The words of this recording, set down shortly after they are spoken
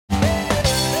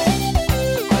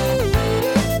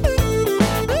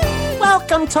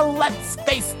Welcome to Let's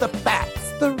Face the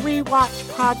Facts, the rewatch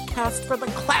podcast for the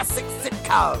classic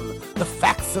sitcom, The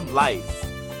Facts of Life.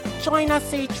 Join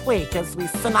us each week as we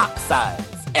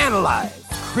synopsize, analyze,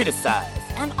 criticize,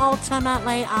 and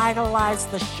ultimately idolize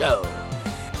the show.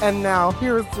 And now,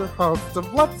 here's your host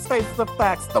of Let's Face the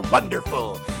Facts, the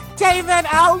wonderful David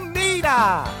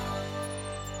Almeida!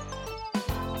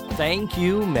 Thank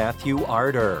you, Matthew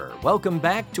Arter. Welcome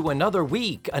back to another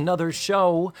week, another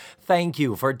show. Thank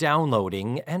you for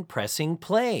downloading and pressing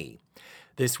play.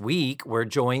 This week, we're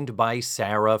joined by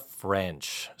Sarah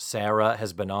French. Sarah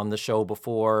has been on the show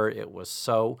before. It was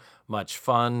so much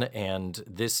fun, and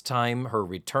this time her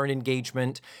return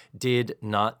engagement did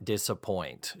not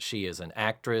disappoint. She is an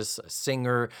actress, a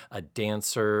singer, a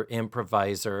dancer,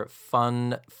 improviser,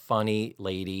 funny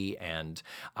lady, and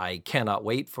I cannot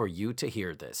wait for you to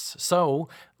hear this. So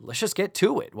let's just get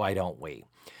to it, why don't we?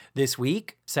 This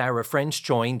week, Sarah French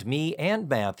joined me and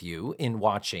Matthew in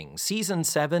watching Season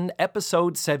 7,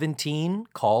 Episode 17,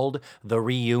 called The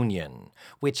Reunion,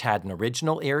 which had an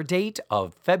original air date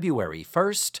of February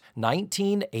 1st,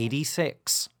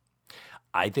 1986.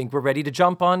 I think we're ready to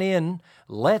jump on in.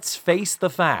 Let's face the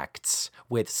facts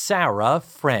with Sarah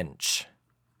French.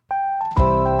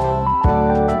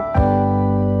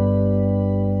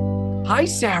 Hi,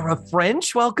 Sarah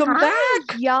French. Welcome back.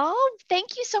 Y'all.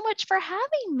 Thank you so much for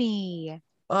having me.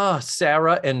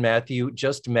 Sarah and Matthew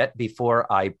just met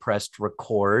before I pressed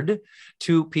record.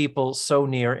 Two people so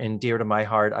near and dear to my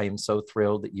heart. I am so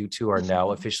thrilled that you two are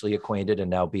now officially acquainted and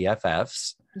now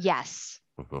BFFs. Yes.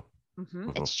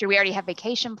 It's true. We already have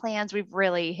vacation plans. We've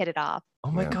really hit it off.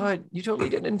 Oh my God, you totally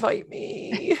didn't invite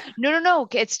me. No.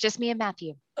 It's just me and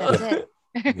Matthew. That's it.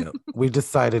 We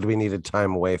decided we needed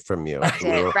time away from you. That's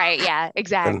it. Right. Yeah,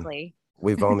 exactly.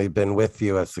 We've only been with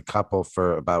you as a couple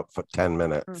for about 10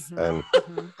 minutes, and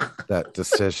that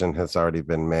decision has already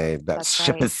been made. That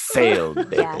ship has sailed.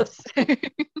 Baby. Yes.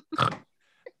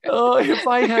 Oh, if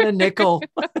I had a nickel.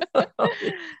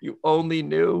 You only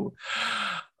knew.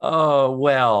 Oh,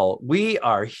 well, we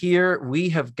are here. We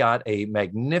have got a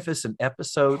magnificent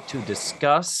episode to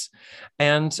discuss.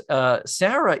 And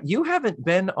Sarah, you haven't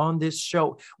been on this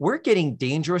show. We're getting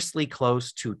dangerously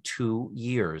close to 2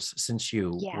 years since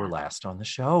you were last on the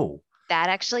show. That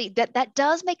actually, that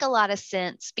does make a lot of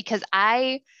sense because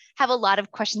I have a lot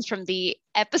of questions from the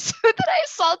episode that I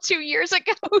saw 2 years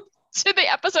ago to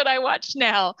the episode I watched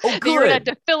now. Oh, good. You're going to have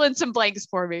to fill in some blanks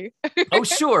for me. Oh,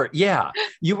 sure. Yeah.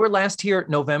 You were last here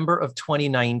November of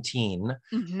 2019.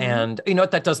 And you know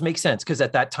what? That does make sense because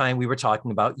at that time we were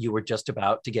talking about you were just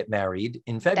about to get married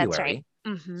in February.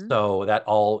 That's right. So that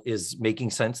all is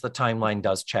making sense. The timeline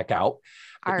does check out.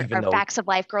 Our Facts of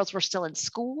Life girls were still in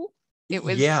school. It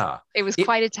was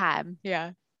quite a time.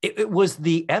 Yeah. It was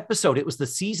the episode. It was the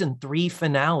season 3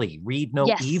 finale, Read No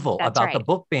Evil, about the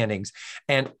book bannings.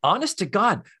 And honest to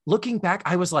God, looking back,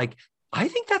 I was like, I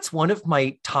think that's one of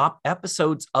my top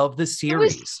episodes of the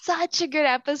series. It was such a good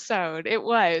episode. It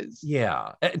was.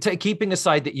 Yeah. Keeping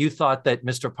aside that you thought that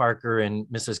Mr. Parker and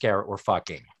Mrs. Garrett were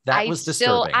fucking. That was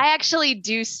disturbing. I actually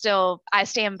do I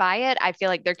stand by it. I feel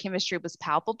like their chemistry was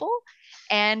palpable.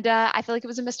 And I feel like it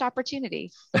was a missed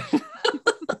opportunity.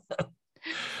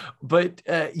 But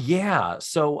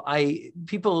so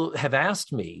people have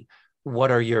asked me, what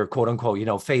are your quote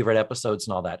unquote, favorite episodes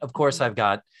and all that. Of course, I've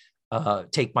got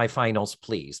Take My Finals,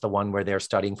 Please, the one where they're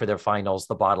studying for their finals,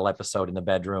 the bottle episode in the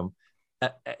bedroom.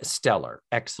 Stellar,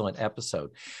 excellent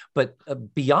episode. But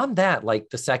beyond that,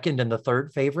 like the second and the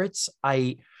third favorites,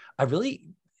 I really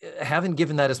haven't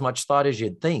given that as much thought as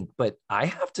you'd think. But I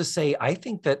have to say, I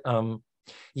think that,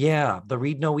 the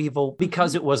Read No Evil,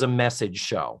 because it was a message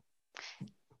show.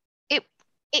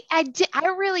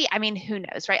 I mean, who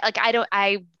knows, right? Like,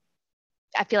 I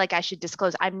feel like I should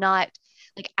disclose. I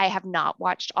have not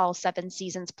watched all 7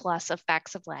 seasons plus of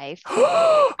Facts of Life.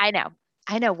 I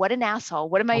know. What an asshole.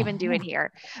 What am I even doing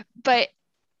here? But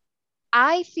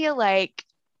I feel like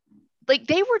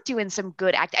they were doing some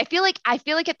good acting. I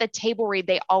feel like at the table read,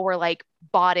 they all were like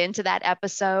bought into that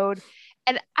episode.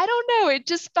 And I don't know, it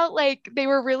just felt like they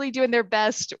were really doing their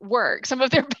best work, some of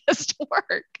their best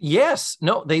work. Yes,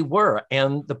 no, they were.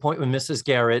 And the point when Mrs.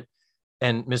 Garrett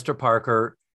and Mr.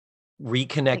 Parker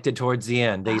reconnected towards the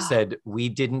end, they said, we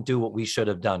didn't do what we should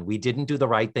have done. We didn't do the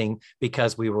right thing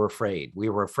because we were afraid. We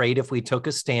were afraid if we took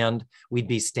a stand, we'd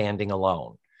be standing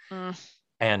alone.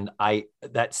 And I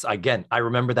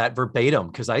remember that verbatim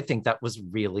because I think that was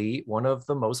really one of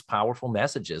the most powerful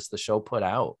messages the show put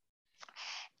out.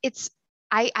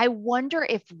 I wonder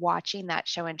if watching that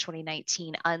show in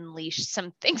 2019 unleashed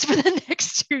some things for the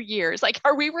next 2 years. Like,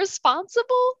 are we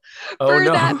responsible for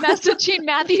that messaging?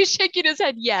 Matthew shaking his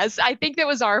head. Yes, I think that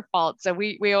was our fault. So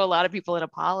we owe a lot of people an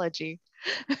apology.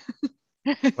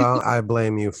 Well, I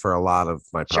blame you for a lot of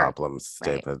my problems,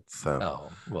 right. David. So,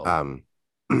 well.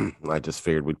 I just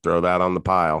figured we'd throw that on the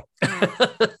pile.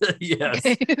 Yes.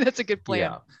 Okay. That's a good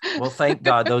plan. Yeah. Well, thank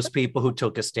God those people who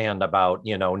took a stand about,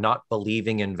 not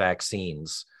believing in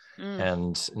vaccines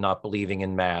and not believing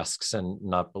in masks and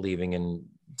not believing in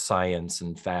science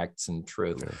and facts and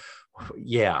truth.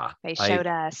 Yeah. They showed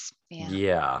us. Yeah.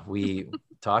 Yeah. We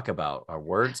talk about our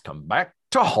words come back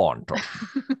to haunt us.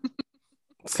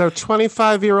 So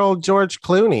 25-year-old George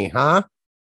Clooney, huh?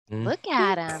 Look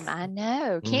at him. I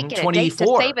know. Can't get 24. a date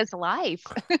to save his life.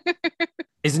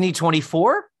 Isn't he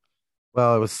 24?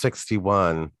 Well, it was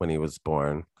 61 when he was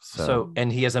born. So,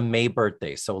 and he has a May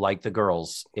birthday. So like the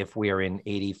girls, if we're in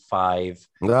 85.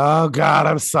 Oh God,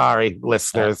 I'm sorry,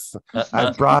 listeners.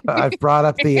 I've brought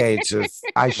up the ages.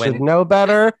 I should know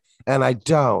better, and I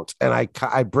don't. And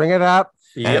I bring it up,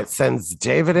 and it sends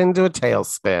David into a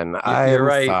tailspin. You're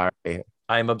right. Sorry.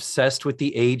 I'm obsessed with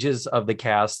the ages of the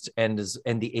cast and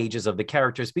the ages of the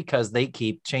characters because they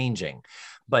keep changing.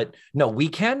 But no, we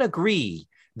can agree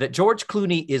that George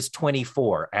Clooney is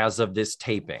 24 as of this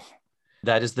taping.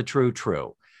 That is the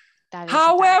true.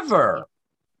 However,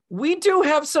 we do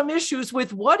have some issues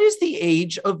with what is the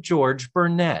age of George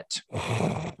Burnett.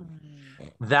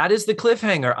 That is the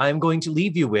cliffhanger I'm going to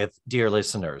leave you with, dear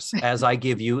listeners, as I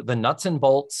give you the nuts and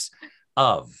bolts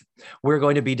of. We're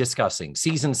going to be discussing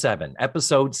season 7,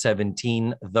 episode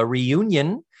 17, The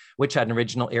Reunion, which had an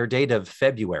original air date of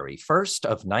February 1st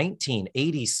of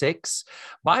 1986.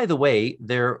 By the way,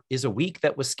 there is a week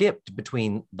that was skipped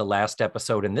between the last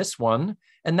episode and this one,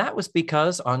 and that was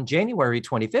because on January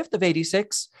 25th of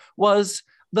 86 was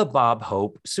the Bob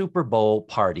Hope Super Bowl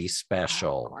party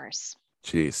special. Of course.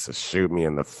 Jesus, shoot me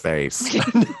in the face.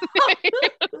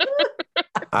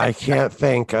 I can't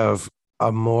think of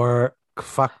a more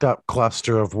fucked up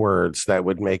cluster of words that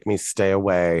would make me stay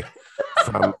away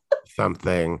from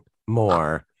something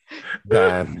more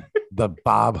than the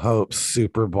Bob Hope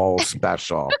Super Bowl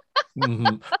special.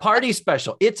 Party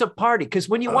special. It's a party because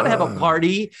when you want to have a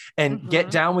party and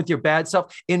get down with your bad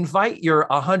self, invite your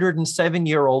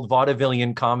 107-year-old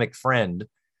vaudevillian comic friend.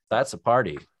 That's a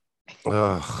party.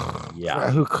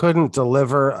 Yeah. Who couldn't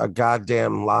deliver a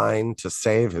goddamn line to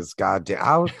save his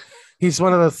goddamn... He's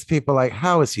one of those people like,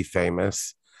 how is he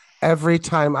famous? Every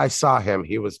time I saw him,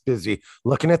 he was busy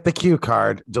looking at the cue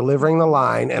card, delivering the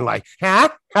line, and like,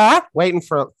 waiting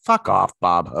for fuck off,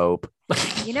 Bob Hope.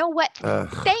 You know what?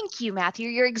 Thank you, Matthew.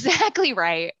 You're exactly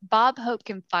right. Bob Hope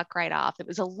can fuck right off. It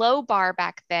was a low bar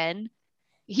back then.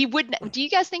 He wouldn't. Do you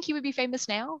guys think he would be famous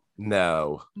now?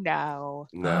 No.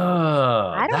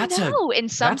 I don't know. In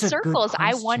some circles,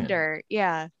 I wonder.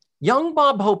 Yeah. Young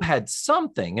Bob Hope had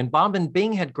something, and Bob and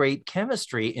Bing had great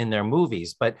chemistry in their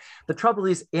movies. But the trouble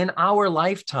is, in our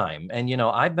lifetime, and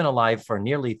I've been alive for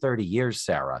nearly 30 years,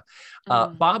 Sarah.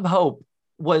 Bob Hope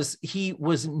was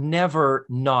never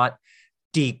not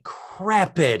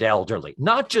decrepit elderly,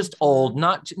 not just old,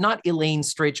 not Elaine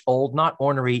Stritch old, not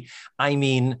ornery. I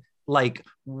mean, like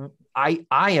I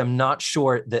am not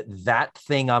sure that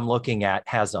thing I'm looking at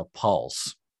has a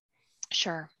pulse.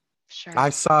 Sure. I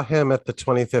saw him at the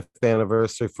 25th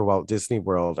anniversary for Walt Disney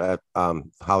World at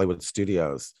Hollywood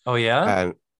Studios. Oh, yeah?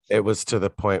 And it was to the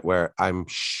point where I'm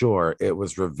sure it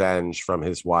was revenge from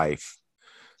his wife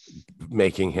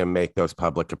making him make those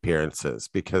public appearances.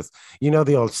 Because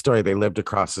the old story, they lived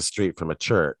across the street from a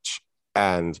church.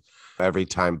 And every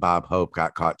time Bob Hope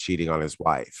got caught cheating on his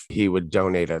wife, he would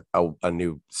donate a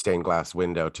new stained glass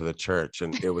window to the church.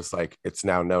 And it was like, it's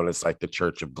now known as like the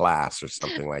Church of Glass or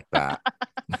something like that.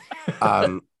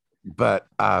 But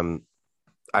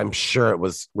I'm sure it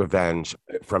was revenge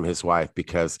from his wife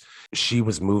because she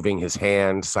was moving his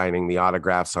hand, signing the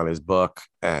autographs on his book.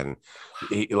 And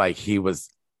he was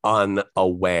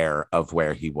unaware of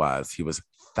where he was. He was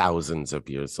thousands of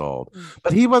years old,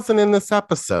 but he wasn't in this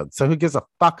episode. So who gives a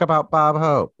fuck about Bob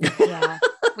Hope? Yeah.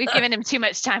 We've given him too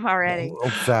much time already.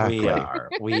 Exactly.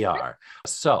 We are.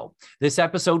 So this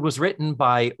episode was written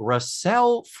by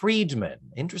Russell Friedman.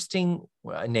 Interesting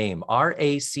name.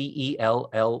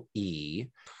 Racelle.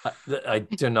 I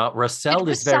do not. Russell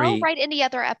is very. Russell write any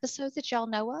other episodes that y'all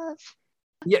know of?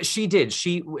 Yeah, she did.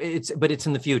 But it's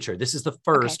in the future. This is the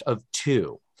first of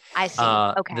 2. I see.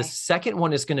 Okay. The second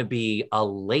one is going to be a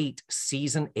late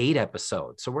season 8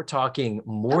 episode. So we're talking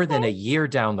more than a year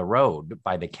down the road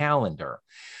by the calendar.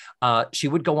 She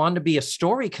would go on to be a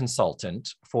story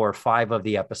consultant for 5 of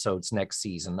the episodes next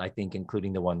season, I think,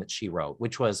 including the one that she wrote,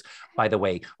 which was, by the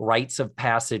way, Rites of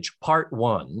Passage Part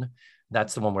 1.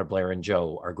 That's the one where Blair and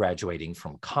Joe are graduating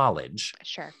from college.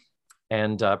 Sure.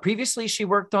 And previously, she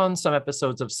worked on some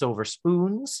episodes of Silver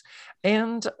Spoons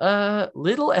and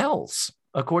Little Else,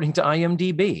 according to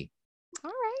IMDb. All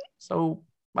right. So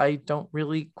I don't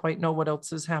really quite know what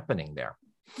else is happening there.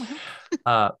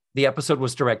 The episode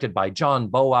was directed by John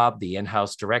Boab, the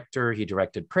in-house director. He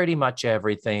directed pretty much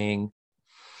everything.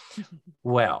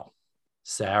 Well,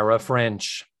 Sarah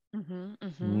French,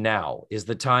 now is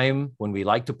the time when we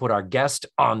like to put our guest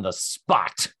on the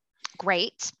spot.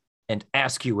 Great. And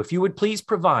ask you if you would please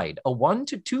provide a 1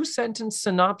 to 2 sentence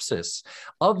synopsis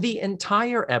of the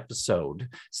entire episode,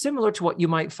 similar to what you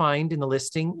might find in the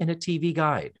listing in a TV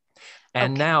guide.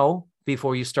 And now,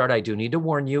 before you start, I do need to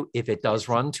warn you, if it does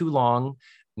run too long,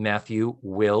 Matthew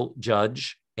will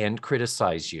judge and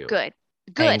criticize you. Good.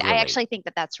 Angrily. I actually think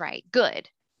that that's right. Good.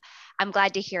 I'm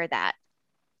glad to hear that.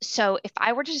 So if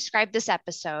I were to describe this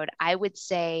episode, I would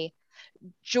say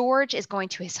George is going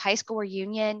to his high school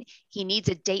reunion. He needs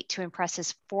a date to impress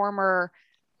his former,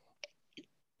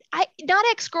 not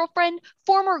ex-girlfriend,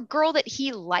 former girl that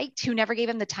he liked who never gave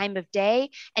him the time of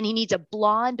day. And he needs a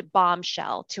blonde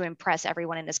bombshell to impress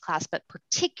everyone in his class, but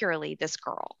particularly this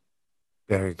girl.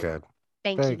 Very good.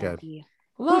 Thank Very you, good. Matthew.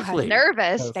 Lovely. I'm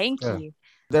nervous. Yes, Thank yeah. you.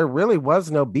 There really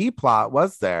was no B plot,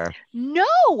 was there? No,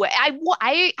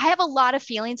 I have a lot of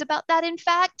feelings about that, in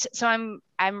fact. So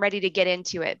I'm ready to get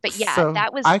into it. But yeah, So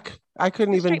that was I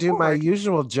couldn't even do my straightforward.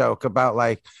 usual joke about,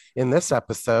 like, in this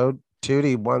episode,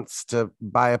 Tootie wants to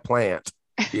buy a plant.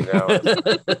 You know, I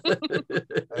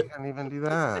couldn't even do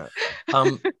that.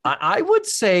 I would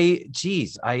say,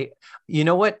 geez, you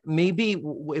know what? Maybe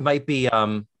it might be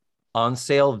on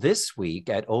sale this week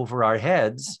at Over Our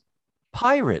Heads.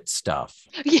 Pirate stuff.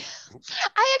 Yeah,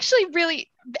 I actually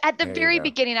really, at the There you very go.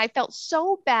 beginning, I felt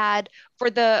so bad for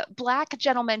the Black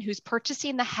gentleman who's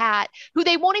purchasing the hat, who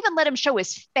they won't even let him show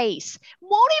his face,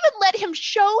 won't even let him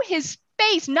show his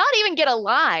face, not even get a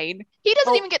line. He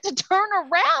doesn't even get to turn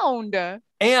around.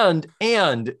 And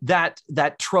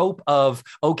that trope of,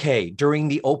 okay, during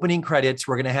the opening credits,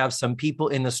 we're going to have some people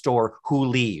in the store who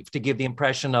leave to give the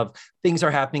impression of things are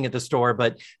happening at the store,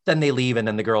 but then they leave and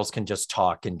then the girls can just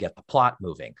talk and get the plot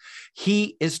moving.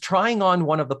 He is trying on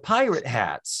one of the pirate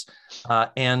hats.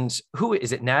 And who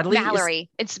is it? Natalie? Mallory.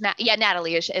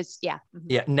 Natalie is yeah. Mhm.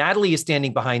 Yeah, Natalie is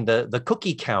standing behind the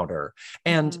cookie counter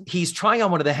and he's trying on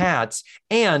one of the hats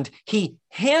and he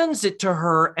hands it to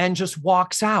her and just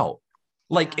walks out.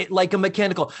 Like a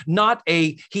mechanical,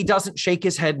 he doesn't shake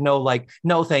his head, no, thank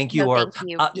you, No, thank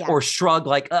you. Yeah. or shrug,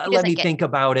 let me think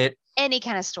about it. Any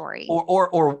kind of story.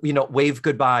 Or wave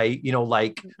goodbye,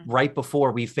 right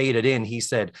before we faded in, he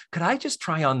said, could I just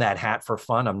try on that hat for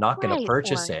fun? I'm not going to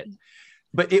purchase it.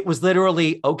 But it was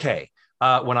literally, okay,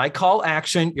 when I call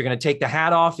action, you're going to take the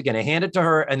hat off, you're going to hand it to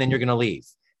her, and then you're going to leave.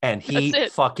 And he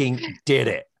fucking did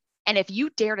it. And if you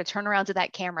dare to turn around to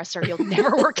that camera, sir, you'll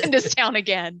never work in this town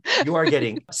again. You are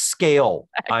getting scale.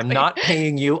 Exactly. I'm not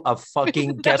paying you a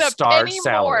fucking guest star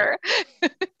salary.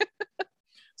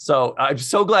 So I'm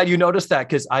so glad you noticed that,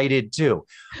 because I did too.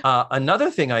 Another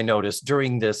thing I noticed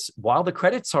during this, while the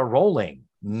credits are rolling,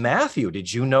 Matthew,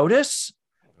 did you notice?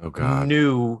 Oh, God.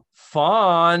 New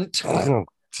font. Oh,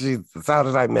 Jesus, how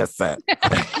did I miss that?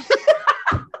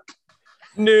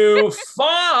 New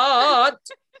font.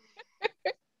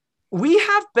 We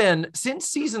have been, since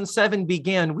season 7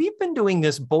 began, we've been doing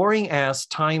this boring ass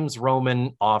Times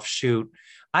Roman offshoot.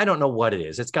 I don't know what it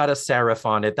is. It's got a serif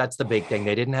on it. That's the big thing.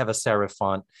 They didn't have a serif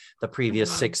font the previous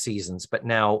 6 seasons, but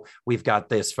now we've got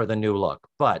this for the new look.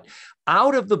 But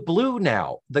out of the blue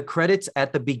now, the credits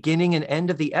at the beginning and end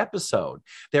of the episode,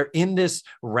 they're in this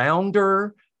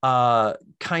rounder,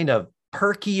 kind of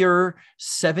perkier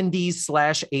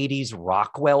 70s/80s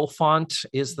Rockwell font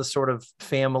is the sort of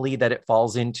family that it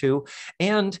falls into.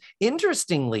 And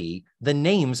interestingly, the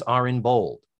names are in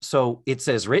bold. So it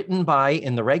says written by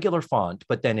in the regular font,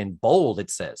 but then in bold, it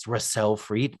says Russell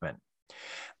Friedman.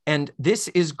 And this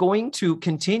is going to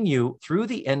continue through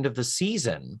the end of the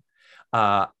season,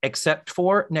 except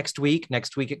for next week.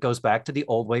 Next week, it goes back to the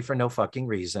old way for no fucking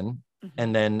reason.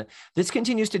 And then this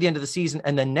continues to the end of the season.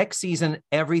 And then next season,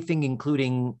 everything,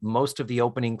 including most of the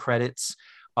opening credits,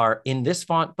 are in this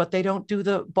font, but they don't do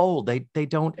the bold. They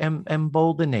don't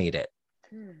emboldenate it.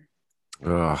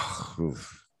 Ugh.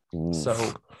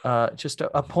 So just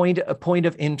a point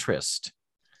of interest.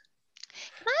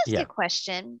 Can I ask you a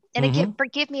question? And again,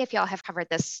 forgive me if y'all have covered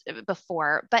this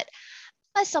before, but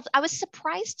myself, I was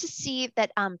surprised to see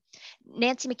that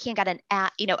Nancy McKeon got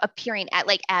appearing at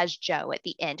like as Jo at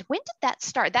the end. When did that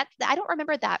start? That I don't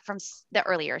remember that from the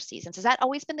earlier seasons. Has that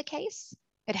always been the case?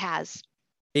 It has.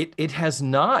 It has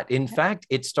not. In fact,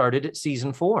 it started at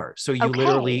season 4. So you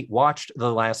literally watched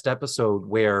the last episode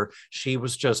where she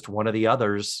was just one of the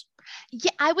others.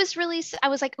 Yeah, I was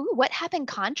like, ooh, what happened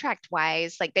contract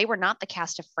wise? Like they were not the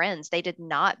cast of Friends. They did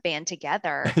not band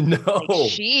together. No.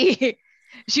 Like,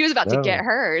 she was about to get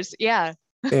hers. Yeah.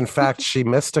 In fact, she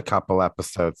missed a couple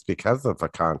episodes because of a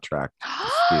contract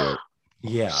dispute.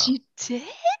 Yeah. She did?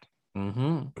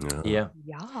 Mm-hmm. Yeah.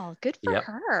 Y'all, good for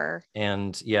her.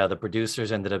 And yeah, the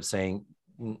producers ended up saying,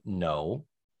 no,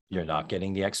 you're not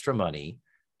getting the extra money.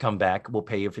 Come back. We'll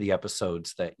pay you for the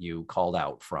episodes that you called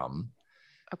out from.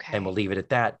 Okay. And we'll leave it at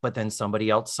that. But then somebody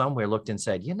else somewhere looked and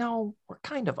said, we're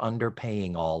kind of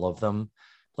underpaying all of them.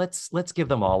 Let's give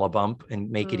them all a bump and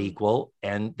make it equal.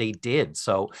 And they did.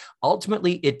 So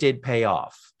ultimately it did pay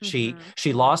off. She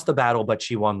lost the battle, but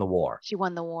she won the war. She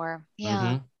won the war. Yeah.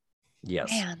 Mm-hmm.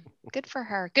 Yes. Man, good for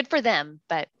her. Good for them.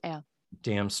 But yeah.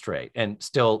 Damn straight. And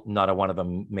still not a one of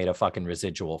them made a fucking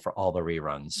residual for all the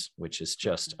reruns, which is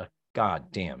just a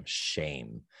goddamn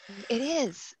shame. It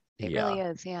is. It really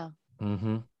is. Yeah.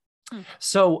 Mm-hmm.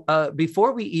 So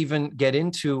before we even get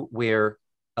into where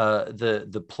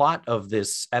the plot of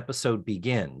this episode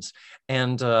begins,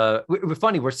 and we're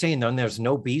funny, we're saying then there's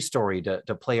no B story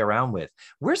to play around with.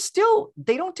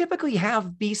 They don't typically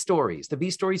have B stories. The B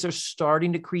stories are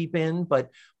starting to creep in, but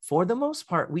for the most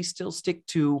part, we still stick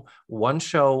to one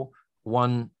show,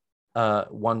 one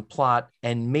plot,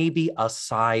 and maybe a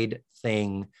side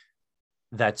thing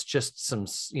that's just some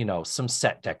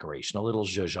set decoration, a little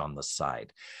zhuzh on the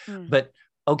side. But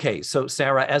okay, so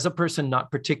Sarah, as a person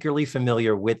not particularly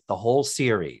familiar with the whole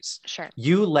series, sure,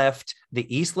 you left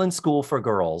the Eastland School for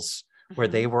Girls, where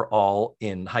they were all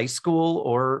in high school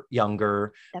or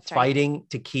younger, fighting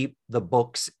to keep the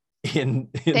books in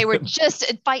they were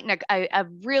just fighting a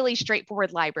really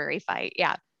straightforward library fight.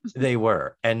 Yeah. They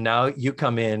were. And now you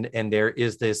come in and there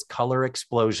is this color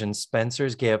explosion,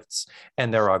 Spencer's Gifts,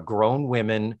 and there are grown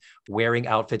women wearing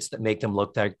outfits that make them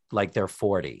look like they're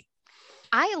 40.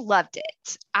 I loved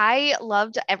it. I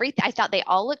loved everything. I thought they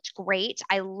all looked great.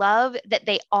 I love that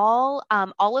they all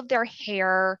of their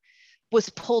hair was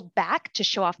pulled back to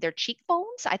show off their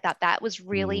cheekbones. I thought that was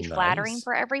really flattering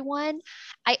for everyone.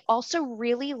 I also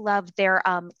really loved their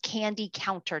candy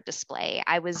counter display.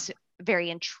 I was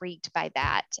very intrigued by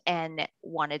that and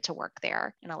wanted to work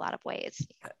there in a lot of ways.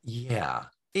 Yeah,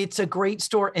 it's a great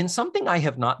store. And something I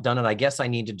have not done, and I guess I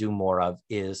need to do more of,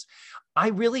 is I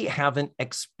really haven't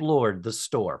explored the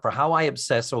store for how I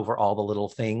obsess over all the little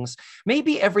things.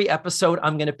 Maybe every episode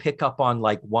I'm going to pick up on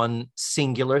like one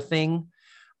singular thing.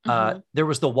 There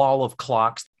was the wall of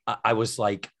clocks. I was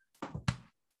like,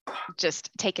 just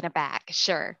taken aback.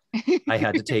 Sure. I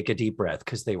had to take a deep breath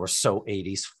because they were so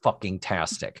 80s fucking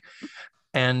tastic.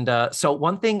 And so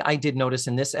one thing I did notice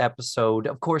in this episode,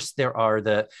 of course, there are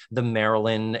the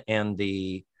Marilyn and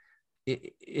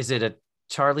is it a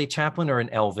Charlie Chaplin or an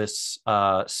Elvis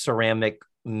ceramic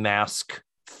mask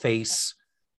face?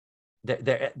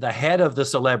 The head of the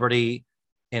celebrity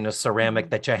in a ceramic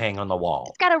that you hang on the wall.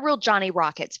 It's got a real Johnny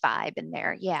Rockets vibe in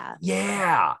there. Yeah.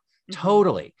 Yeah.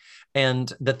 Totally.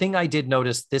 And the thing I did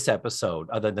notice this episode,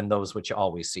 other than those which you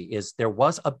always see, is there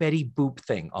was a Betty Boop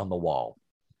thing on the wall.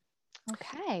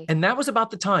 Okay. And that was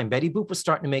about the time Betty Boop was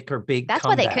starting to make her big That's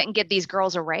comeback. why they couldn't give these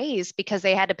girls a raise, because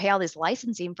they had to pay all this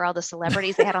licensing for all the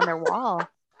celebrities they had on their wall.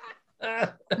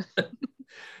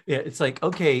 Yeah, it's like,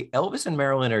 okay, Elvis and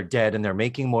Marilyn are dead and they're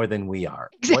making more than we are.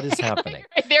 What is happening?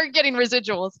 They're getting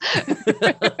residuals.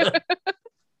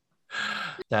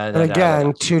 And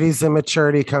again, Tootie's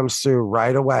immaturity comes through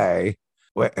right away.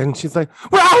 And she's like,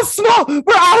 we're all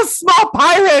small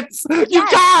pirates, you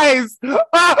guys. Oh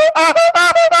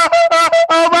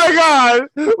my God.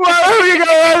 Why are we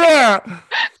going there?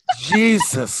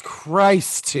 Jesus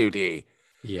Christ, Tootie.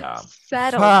 Yeah.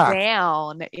 Settle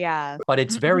down. Yeah. But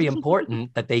it's very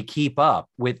important that they keep up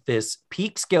with this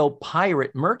Peekskill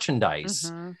pirate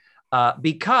merchandise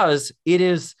because it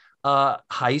is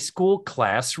high school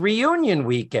class reunion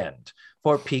weekend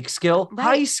for Peekskill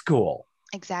High School.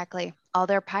 Exactly. All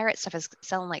their pirate stuff is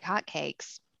selling like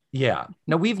hotcakes. Yeah.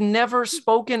 Now, we've never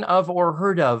spoken of or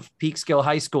heard of Peekskill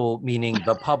High School, meaning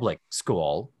the public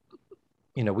school.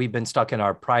 You know, we've been stuck in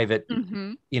our private,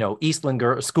 Eastland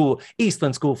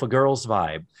School for Girls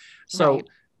vibe. So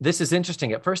this is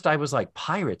interesting. At first, I was like,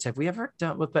 pirates. Have we ever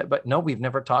dealt with that? But no, we've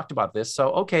never talked about this.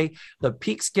 So, okay, the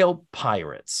Peekskill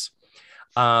Pirates.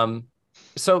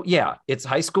 So yeah, it's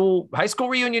high school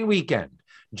reunion weekend.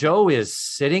 Jo is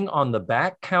sitting on the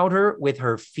back counter with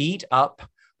her feet up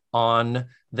on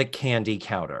the candy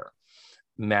counter.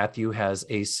 Matthew has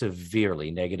a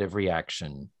severely negative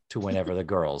reaction to whenever the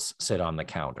girls sit on the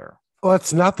counter. Well,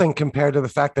 it's nothing compared to the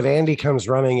fact that Andy comes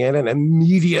running in and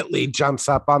immediately jumps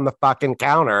up on the fucking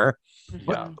counter.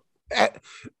 Yeah.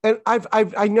 And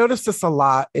I noticed this a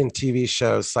lot in TV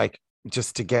shows, like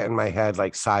just to get in my head,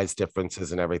 like size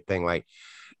differences and everything. Like,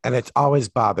 and it's always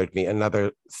bothered me.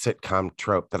 Another sitcom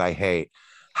trope that I hate: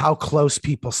 how close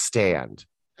people stand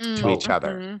to each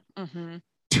other.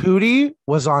 Tootie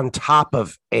was on top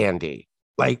of Andy.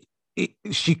 Like,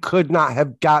 she could not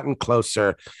have gotten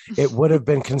closer. It would have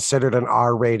been considered an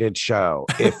R-rated show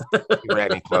if you were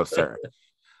any closer.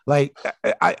 Like,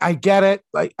 I get it.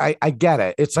 Like, I get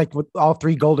it. It's like with all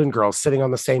three Golden Girls sitting on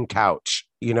the same couch.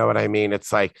 You know what I mean?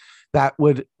 It's like that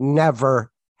would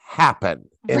never happen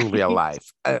in real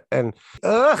life. And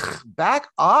back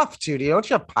off, Tootie. Don't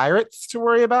you have pirates to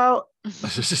worry about?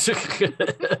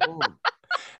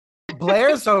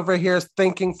 Blair's over here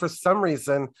from for some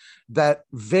reason that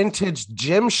vintage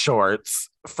gym shorts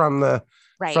from the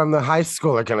high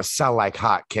school are going to sell like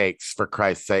hotcakes, for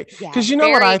Christ's sake. Because you know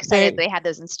what I think? They had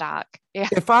those in stock. Yeah.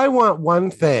 If I want one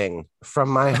thing from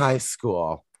my high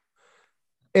school,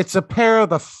 it's a pair of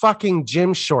the fucking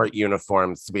gym short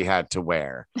uniforms we had to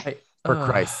wear. For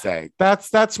Christ's sake.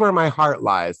 That's where my heart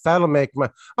lies. That'll make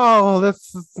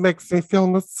this makes me feel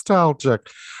nostalgic.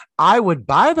 I would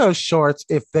buy those shorts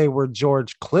if they were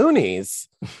George Clooney's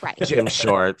gym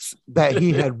shorts that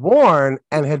he had worn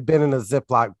and had been in a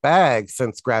Ziploc bag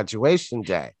since graduation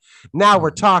day. Now we're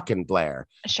talking, Blair.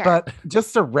 Sure. But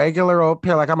just a regular old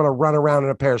pair, like I'm going to run around in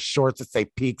a pair of shorts that say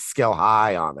Peak Skill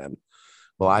High on them.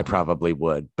 Well, I probably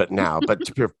would, but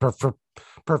for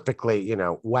perfectly,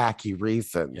 wacky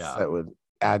reasons that would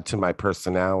add to my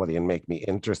personality and make me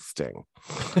interesting,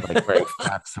 like wearing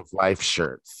Facts of Life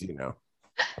shirts,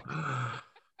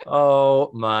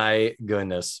 Oh my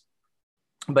goodness.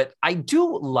 But I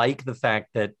do like the fact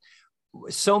that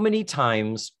so many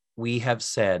times we have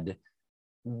said,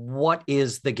 what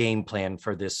is the game plan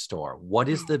for this store? What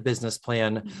is the business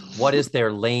plan? What is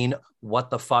their lane?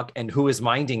 What the fuck? And who is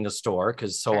minding the store?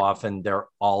 Because so often they're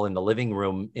all in the living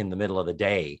room in the middle of the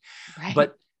day. Right.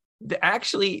 But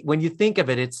actually, when you think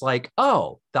of it, it's like,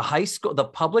 the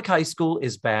public high school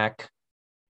is back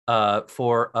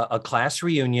for a class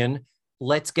reunion.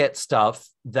 Let's get stuff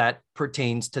that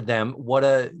pertains to them. What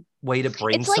a way to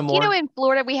bring some more. It's like, in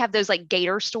Florida, we have those like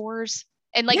Gator stores.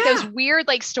 And like those weird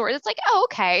like stores, it's like,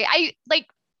 okay. I like,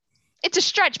 it's a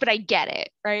stretch, but I get it.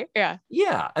 Right. Yeah.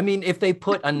 Yeah. I mean, if they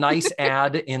put a nice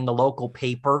ad in the local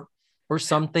paper or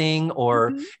something,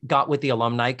 or got with the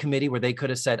alumni committee where they could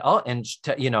have said,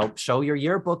 show your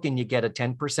yearbook and you get a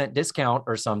 10% discount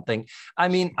or something. I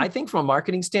mean, I think from a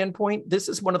marketing standpoint, this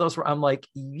is one of those where I'm like,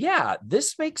 yeah,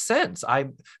 this makes sense.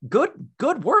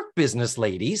 Good work, business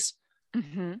ladies.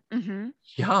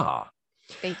 Yeah.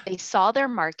 They saw their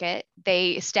market.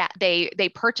 They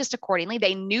purchased accordingly.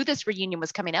 They knew this reunion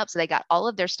was coming up, so they got all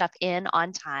of their stuff in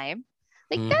on time.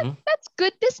 Like that's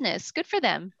good business. Good for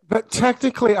them. But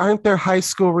technically, aren't there high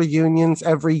school reunions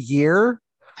every year?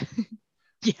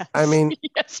 Yes. I mean,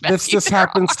 this just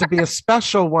happens to be a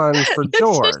special one for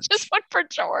George. It's just one for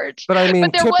George. But I mean,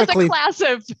 there typically, was a class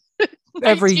of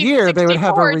every year they would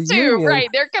have a reunion. Too. Right,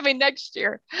 they're coming next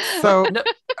year. So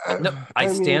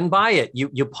I stand by it.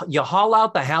 You haul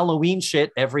out the Halloween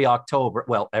shit every October.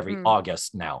 Well, every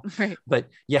August now. Right. But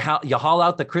you haul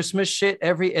out the Christmas shit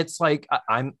it's like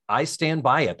I stand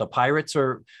by it. The Pirates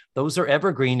those are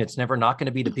evergreen. It's never not going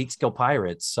to be the Peekskill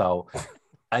Pirates. So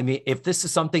I mean, if this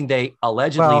is something they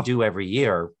allegedly do every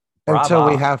year, until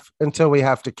we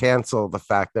have to cancel the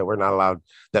fact that we're not allowed,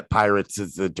 that pirates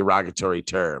is a derogatory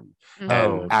term,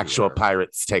 and actual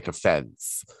pirates take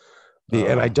offense.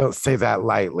 And I don't say that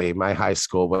lightly. My high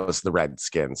school was the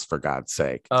Redskins, for God's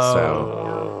sake.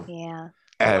 And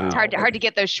it's hard to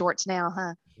get those shorts now,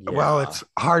 huh? Yeah. Well, it's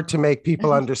hard to make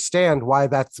people understand why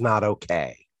that's not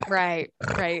okay. Right.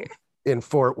 In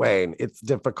Fort Wayne, it's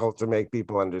difficult to make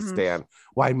people understand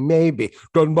why maybe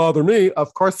doesn't bother me.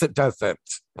 Of course it doesn't.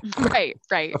 Right.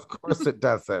 Of course it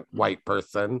doesn't, white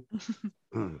person.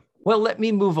 Well, let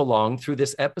me move along through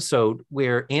this episode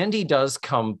where Andy does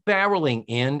come barreling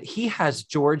in. He has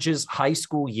George's high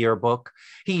school yearbook.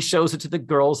 He shows it to the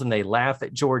girls and they laugh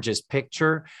at George's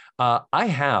picture. I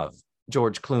have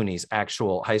George Clooney's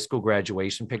actual high school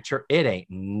graduation picture. It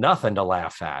ain't nothing to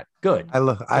laugh at. Good.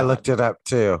 I looked it up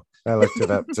too.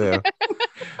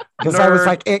 Because I was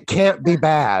like, it can't be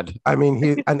bad. I mean,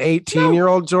 an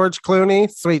 18-year-old George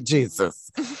Clooney, sweet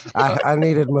Jesus. I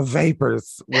needed my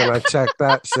vapors when I checked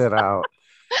that shit out.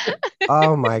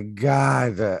 Oh my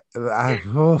God.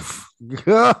 Oh,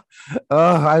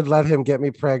 I'd let him get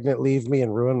me pregnant, leave me,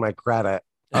 and ruin my credit.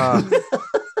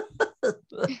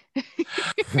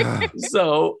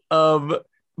 So,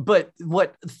 but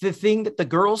what the thing that the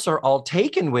girls are all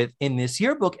taken with in this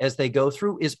yearbook as they go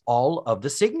through is all of the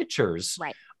signatures.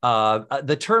 Right.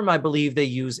 The term I believe they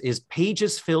use is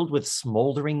pages filled with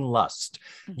smoldering lust.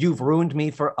 You've ruined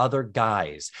me for other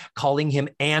guys, calling him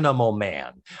Animal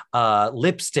Man,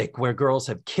 lipstick where girls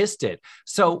have kissed it.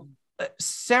 So,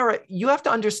 Sarah, you have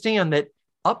to understand that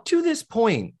up to this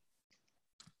point,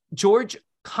 George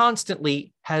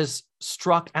constantly has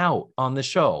struck out on the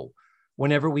show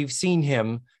whenever we've seen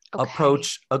him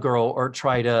approach a girl or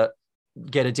try to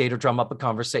get a date or drum up a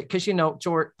conversation. Because, you know,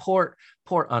 George, poor,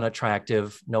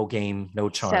 unattractive, no game, no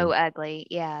charm. So ugly.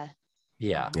 Yeah.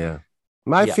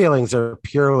 My feelings are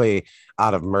purely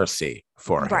out of mercy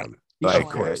for him. Like, of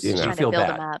course, you know, you feel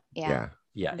bad. Yeah,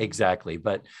 exactly.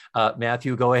 But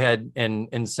Matthew, go ahead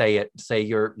and say it. Say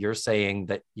you're saying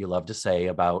that you love to say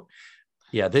about,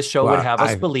 this show would have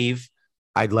us believe.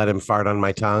 I'd let him fart on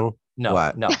my tongue. No,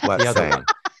 what? No. What saying?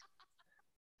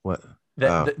 What?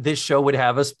 This show would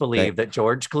have us believe that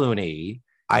George Clooney.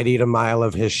 I'd eat a mile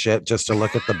of his shit just to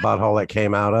look at the butthole it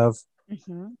came out of.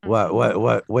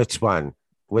 What? Which one?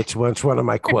 Which one of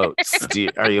my quotes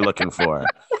are you looking for?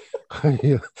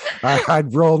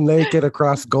 I'd roll naked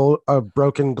across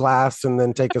broken glass and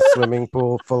then take a swimming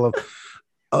pool full of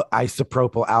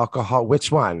isopropyl alcohol.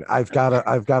 Which one? I've got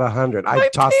 100.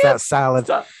 I'd toss that salad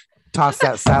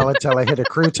till I hit a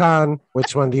crouton.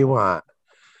 Which one do you want?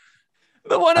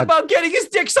 The one about getting his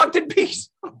dick sucked in peace.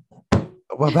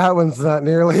 Well, that one's not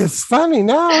nearly as funny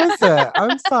now, is it?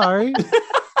 I'm sorry.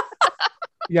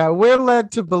 Yeah, we're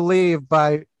led to believe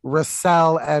by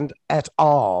Russell and et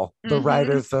al., the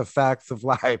writers of Facts of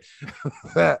Life,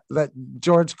 that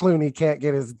George Clooney can't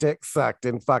get his dick sucked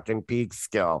in fucking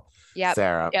Peekskill.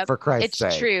 Sarah, for Christ's sake.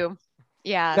 It's true.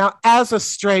 Yeah. Now, as a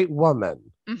straight woman,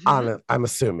 I'm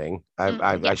assuming,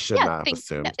 I should not have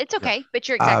assumed. It's okay, but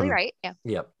you're exactly right. Yeah.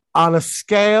 Yep. On a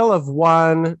scale of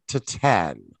 1 to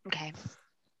 10, okay,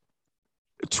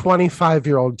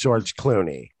 25-year-old George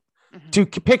Clooney, to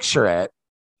picture it,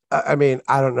 I mean,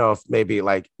 I don't know if maybe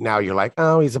like now you're like,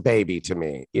 oh, he's a baby to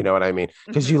me. You know what I mean?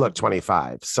 Because you look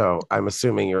 25. So I'm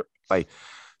assuming you're like,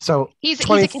 so he's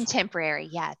a contemporary.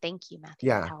 Yeah. Thank you, Matthew.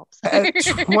 Yeah. That helps.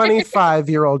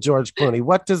 25-year-old George Clooney.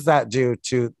 What does that do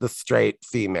to the straight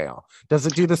female? Does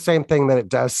it do the same thing that it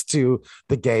does to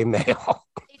the gay male?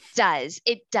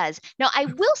 It does. Now, I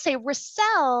will say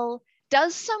Russell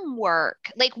does some work.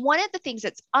 Like, one of the things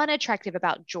that's unattractive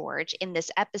about George in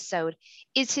this episode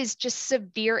is his just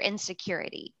severe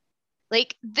insecurity.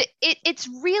 Like, it's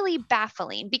really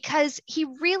baffling because he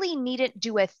really needn't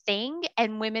do a thing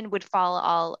and women would fall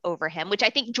all over him, which I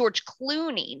think George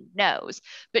Clooney knows.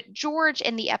 But George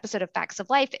in the episode of Facts of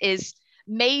Life is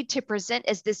made to present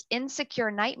as this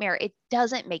insecure nightmare. It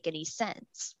doesn't make any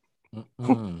sense.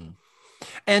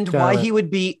 And why he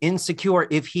would be insecure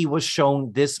if he was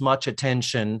shown this much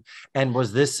attention and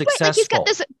was this successful. Like, he's got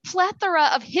this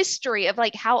plethora of history of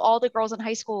like how all the girls in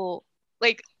high school,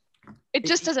 like, it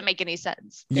just doesn't make any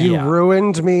sense. You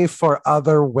ruined me for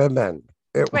other women.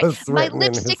 It was my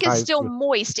lipstick is still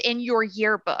moist in your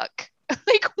yearbook.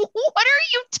 Like, what are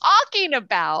you talking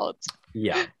about?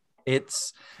 Yeah. It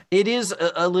is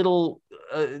a little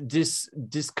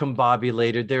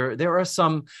discombobulated. There are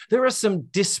some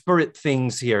disparate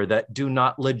things here that do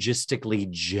not logistically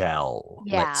gel.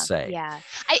 Let's say. Yeah.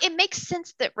 It makes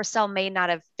sense that Russell may not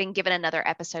have been given another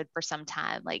episode for some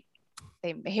time. Like,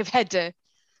 they may have had to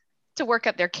work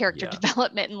up their character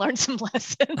development and learn some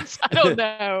lessons. I don't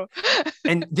know.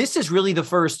 And this is really the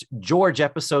first George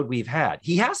episode we've had.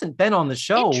 He hasn't been on the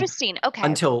show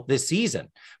until this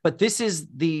season, but this is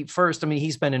the first. I mean,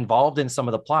 he's been involved in some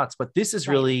of the plots, but this is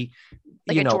really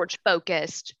like a George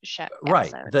focused show.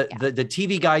 Right. The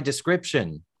TV guide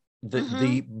description,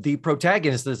 the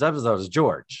protagonist of this episode is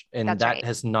George, and that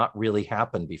has not really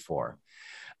happened before.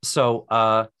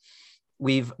 So,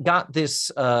 we've got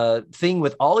this thing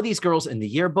with all of these girls in the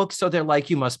yearbook. So they're like,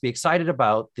 you must be excited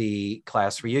about the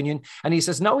class reunion. And he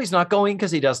says, no, he's not going because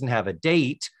he doesn't have a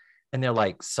date. And they're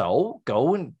like, so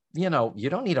go and, you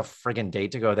don't need a friggin'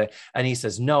 date to go there. And he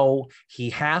says, no,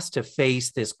 he has to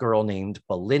face this girl named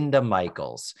Belinda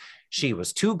Michaels. She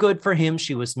was too good for him.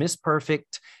 She was Miss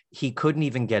Perfect. He couldn't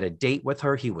even get a date with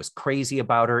her. He was crazy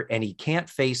about her and he can't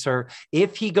face her.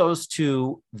 If he goes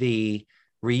to the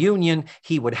reunion,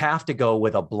 he would have to go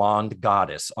with a blonde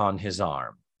goddess on his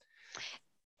arm.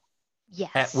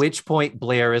 Yes. At which point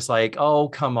Blair is like, oh,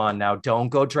 come on now. Don't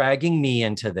go dragging me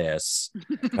into this.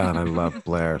 God, I love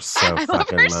Blair so I love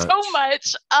fucking her much. so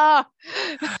much.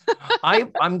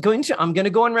 I'm going to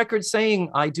go on record saying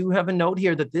I do have a note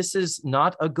here that this is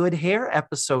not a good hair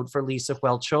episode for Lisa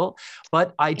Whelchel,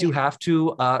 but I do have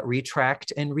to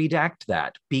retract and redact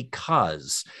that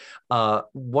because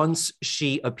once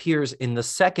she appears in the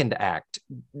second act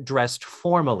dressed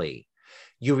formally,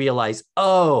 you realize,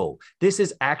 oh, this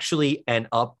is actually an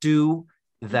updo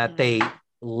that they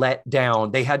let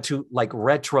down. They had to like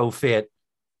retrofit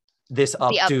this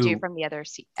updo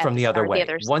from the other way.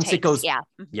 Once takes, it goes,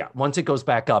 once it goes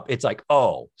back up, it's like,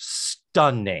 oh,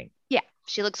 stunning. Yeah,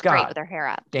 she looks great with her hair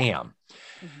up. Damn.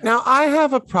 Now I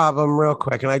have a problem real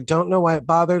quick, and I don't know why it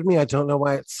bothered me. I don't know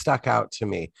why it stuck out to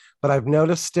me, but I've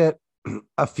noticed it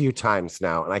a few times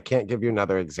now, and I can't give you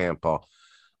another example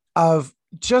of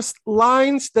just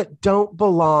lines that don't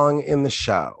belong in the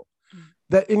show.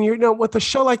 That, and you know, with a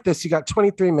show like this, you got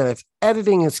 23 minutes.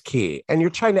 Editing is key, and you're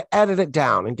trying to edit it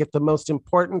down and get the most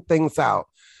important things out.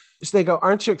 So they go,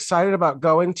 aren't you excited about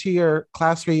going to your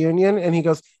class reunion? And he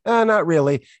goes, not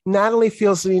really. Natalie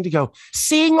feels the need to go,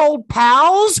 seeing old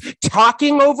pals,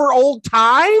 talking over old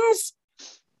times.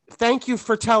 Thank you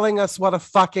for telling us what a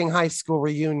fucking high school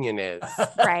reunion is.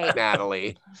 Right.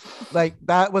 Natalie. Like,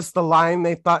 that was the line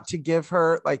they thought to give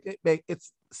her. Like,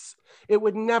 it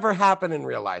would never happen in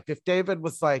real life. If David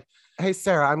was like, hey,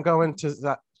 Sarah, I'm going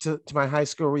to my high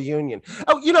school reunion.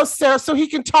 Oh, you know, Sarah, so he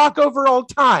can talk over old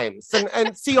times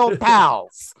and see old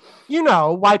pals. You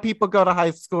know, why people go to high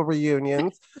school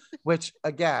reunions, which,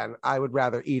 again, I would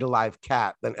rather eat a live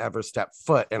cat than ever step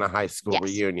foot in a high school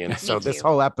reunion. So this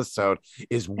whole episode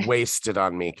is wasted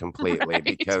on me completely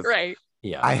because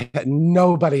I had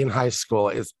nobody in high school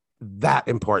is that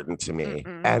important to me.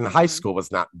 And high school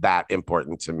was not that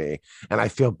important to me. And I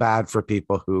feel bad for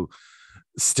people who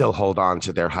still hold on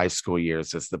to their high school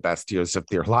years as the best years of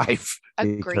their life.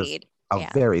 Agreed.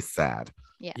 Very sad.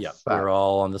 Yes. Yeah, we're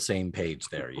all on the same page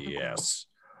there. Yes.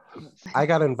 I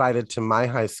got invited to my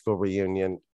high school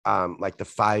reunion, like the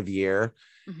 5-year,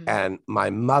 and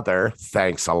my mother,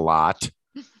 thanks a lot,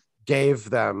 gave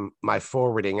them my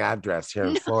forwarding address here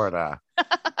in Florida.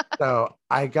 So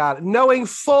I got, knowing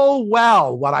full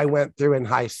well what I went through in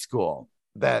high school,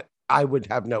 that I would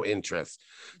have no interest.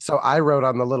 So I wrote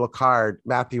on the little card,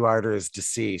 Matthew Arter is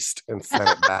deceased, and sent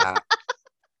it back.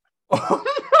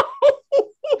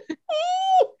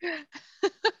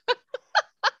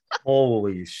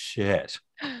 Holy shit.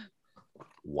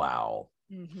 Wow.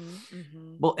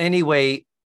 Well, anyway,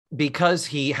 because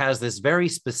he has this very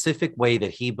specific way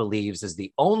that he believes is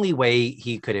the only way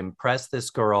he could impress this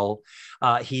girl,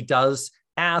 he does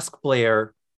ask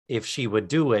Blair if she would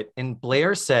do it. And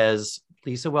Blair says,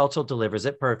 Lisa Whelchel delivers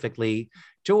it perfectly.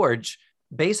 George,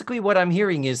 basically what I'm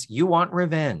hearing is you want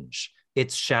revenge.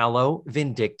 It's shallow,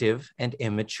 vindictive, and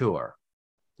immature.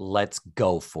 Let's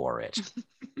go for it.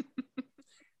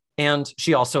 And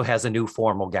she also has a new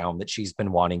formal gown that she's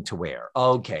been wanting to wear.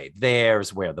 Okay,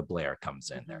 there's where the Blair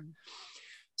comes in there.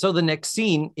 So the next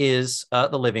scene is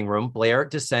the living room. Blair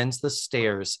descends the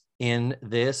stairs in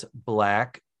this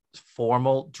black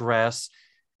formal dress.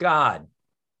 God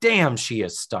damn, she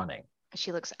is stunning.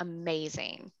 She looks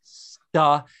amazing.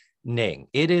 Stunning.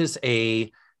 Is it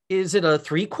a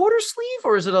 3/4 sleeve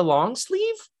or is it a long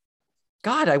sleeve?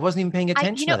 God, I wasn't even paying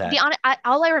attention to that.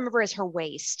 All I remember is her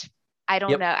waist. I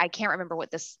don't know. I can't remember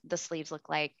what the sleeves look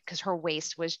like because her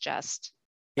waist was just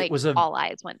like, it was all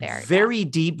eyes went there. Very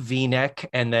deep V-neck,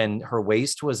 and then her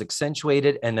waist was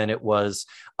accentuated, and then it was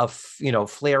a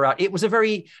flare out. It was a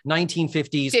very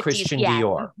 1950s Christian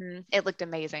Dior. It looked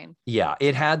amazing. Yeah,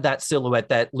 it had that silhouette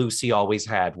that Lucy always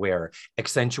had, where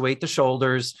accentuate the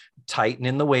shoulders, tighten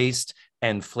in the waist,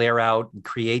 and flare out, and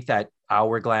create that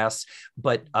hourglass.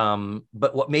 But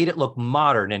what made it look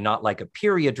modern and not like a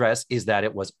period dress is that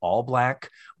it was all black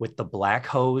with the black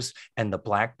hose and the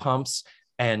black pumps.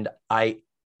 And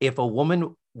if a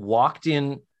woman walked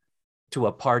in to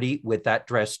a party with that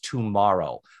dress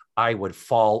tomorrow, I would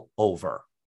fall over.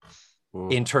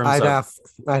 In terms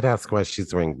I'd ask why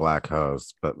she's wearing black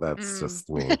hose, but that's just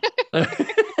me.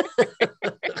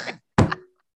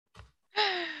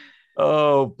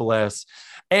 Oh, bless.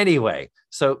 Anyway,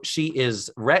 so she is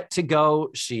ready to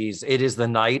go. It is the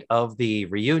night of the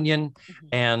reunion,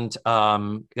 and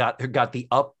got the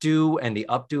updo, and the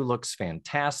updo looks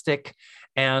fantastic.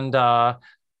 And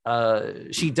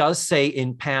she does say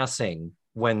in passing,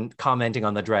 when commenting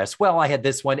on the dress, well, I had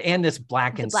this one and this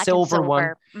black and silver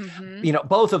one.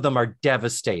 Both of them are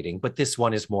devastating, but this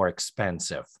one is more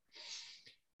expensive.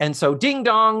 And so ding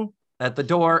dong at the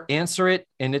door, answer it,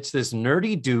 and it's this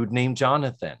nerdy dude named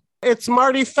Jonathan. It's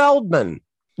Marty Feldman.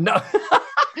 No.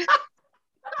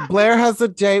 Blair has a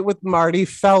date with Marty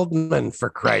Feldman, for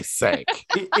Christ's sake.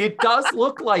 It does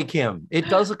look like him. It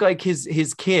does look like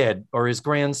his kid or his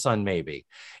grandson, maybe.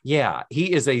 Yeah,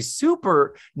 he is a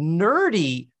super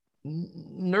nerdy,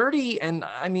 and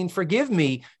I mean, forgive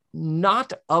me,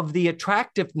 not of the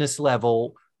attractiveness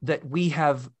level that we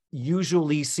have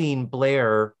usually seen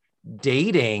Blair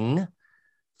dating,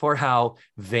 for how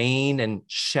vain and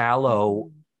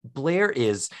shallow Blair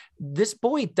is. This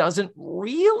boy doesn't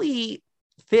really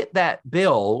fit that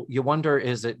bill. You wonder,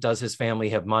 does his family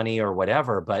have money or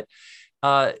whatever? But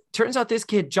turns out this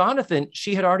kid, Jonathan,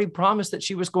 she had already promised that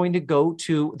she was going to go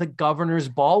to the governor's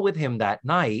ball with him that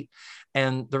night.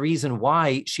 And the reason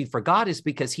why she forgot is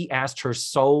because he asked her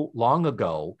so long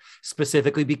ago,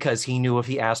 specifically because he knew if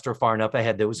he asked her far enough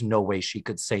ahead, there was no way she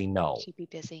could say no. She'd be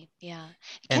busy. Yeah.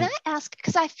 Can I ask,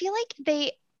 because I feel like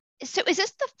so is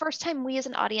this the first time we as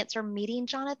an audience are meeting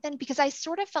Jonathan? Because I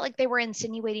sort of felt like they were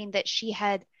insinuating that she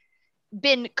had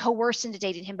been coerced into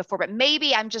dating him before, but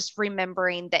maybe I'm just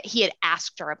remembering that he had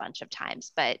asked her a bunch of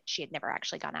times, but she had never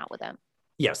actually gone out with him.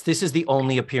 Yes, this is the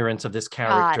only appearance of this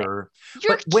character.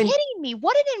 You're kidding me.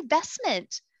 What an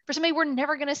investment for somebody we're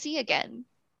never going to see again.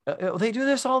 They do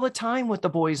this all the time with the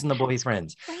boys and the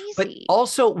boyfriends. Crazy. But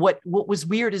also what was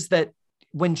weird is that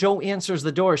when Joe answers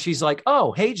the door, she's like,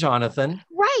 "Oh, hey, Jonathan."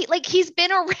 Right. Like he's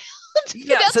been around.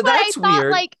 Yeah, so that's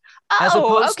weird. Like, as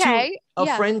opposed okay. to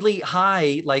a friendly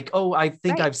hi, like, "Oh, I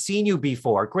think I've seen you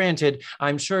before." Granted,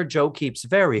 I'm sure Joe keeps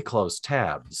very close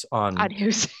tabs on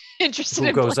who's interested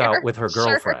who goes out with her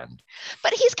girlfriend. Sure.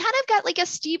 But he's kind of got like a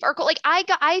Steve Urkel. Like I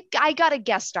got a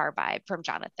guest star vibe from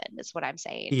Jonathan, is what I'm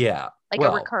saying. Yeah. Like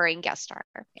a recurring guest star.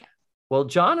 Yeah. Well,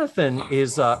 Jonathan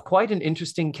is quite an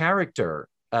interesting character.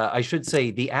 I should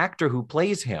say the actor who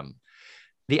plays him.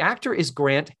 The actor is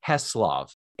Grant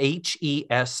Heslov,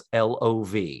 Heslov.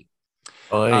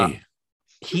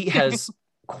 He has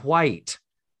quite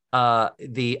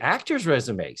the actor's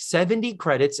resume, 70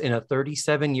 credits in a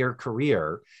 37-year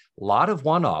career, a lot of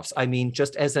one-offs. I mean,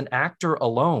 just as an actor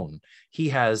alone, he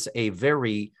has a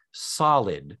very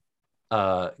solid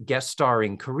guest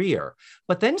starring career.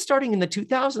 But then starting in the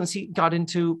 2000s, he got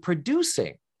into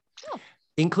producing,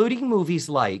 including movies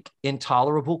like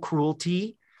Intolerable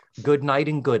Cruelty, Good Night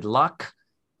and Good Luck,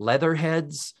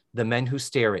 Leatherheads, The Men Who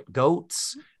Stare at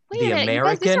Goats, The American. You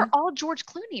guys, these are all George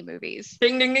Clooney movies.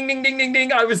 Ding, ding, ding, ding, ding, ding,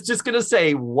 ding. I was just going to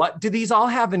say, what do these all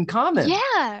have in common?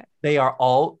 Yeah. They are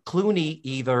all Clooney,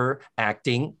 either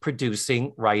acting,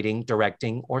 producing, writing,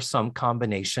 directing, or some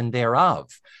combination thereof.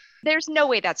 There's no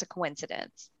way that's a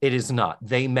coincidence. It is not.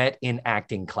 They met in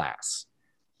acting class.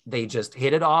 They just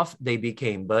hit it off. They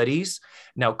became buddies.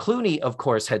 Now, Clooney, of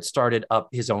course, had started up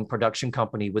his own production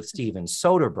company with Steven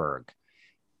Soderbergh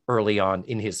early on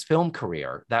in his film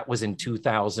career. That was in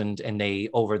 2000. And they,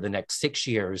 over the next 6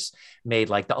 years, made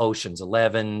like the Ocean's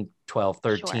 11, 12,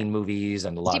 13 movies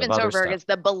and a lot of other stuff. Steven Soderbergh is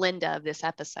the Belinda of this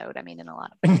episode. I mean, in a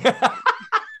lot of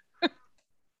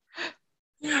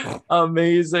ways.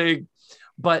 Amazing.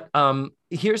 But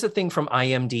here's the thing from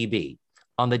IMDb.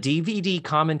 On the DVD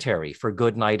commentary for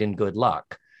Good Night and Good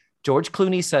Luck, George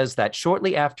Clooney says that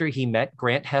shortly after he met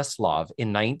Grant Heslov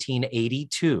in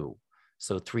 1982,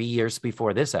 so 3 years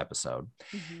before this episode,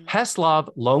 Heslov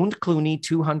loaned Clooney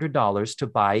 $200 to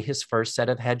buy his first set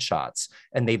of headshots,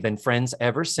 and they've been friends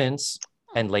ever since,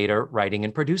 and later writing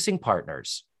and producing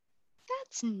partners.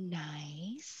 That's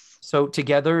nice. So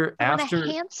together after... When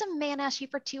a handsome man asks you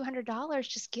for $200,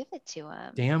 just give it to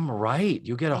him. Damn right.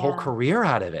 You get a whole career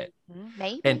out of it.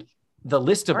 Maybe. And the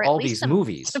list of all these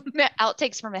movies. Some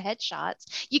outtakes from the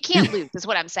headshots. You can't lose, is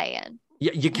what I'm saying.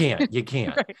 You can't. You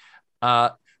can't.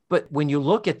 Right. But when you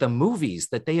look at the movies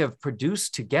that they have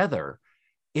produced together,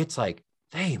 it's like,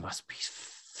 they must be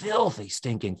filthy,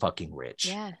 stinking fucking rich.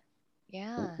 Yeah.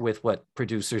 Yeah. With what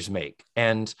producers make.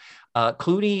 And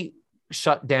Clooney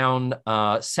shut down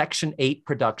Section 8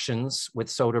 Productions with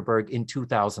Soderbergh in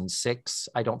 2006.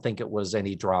 I don't think it was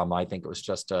any drama. I think it was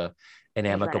just an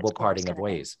amicable parting of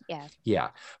ways.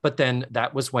 Yeah. But then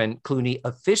that was when Clooney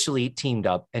officially teamed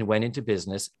up and went into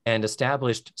business and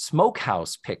established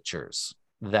Smokehouse Pictures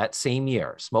that same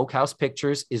year. Smokehouse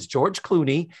Pictures is George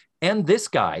Clooney and this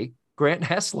guy, Grant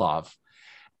Heslov.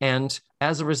 And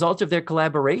as a result of their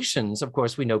collaborations, of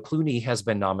course, we know Clooney has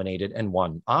been nominated and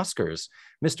won Oscars.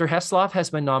 Mr. Heslov has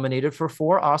been nominated for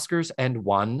 4 Oscars and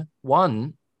won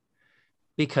 1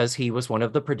 because he was one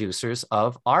of the producers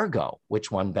of Argo,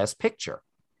 which won Best Picture.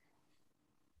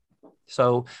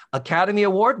 So Academy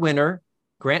Award winner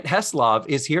Grant Heslov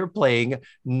is here playing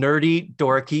nerdy,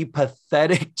 dorky,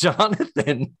 pathetic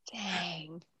Jonathan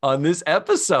Dang. on this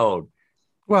episode.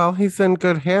 Well, he's in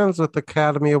good hands with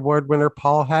Academy Award winner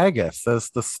Paul Haggis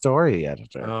as the story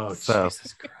editor. Oh, So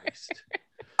Jesus Christ.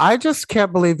 I just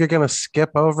can't believe you're going to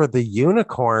skip over the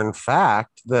unicorn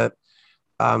fact that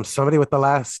somebody with the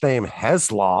last name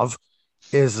Heslov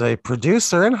is a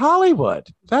producer in Hollywood.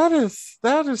 That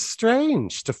is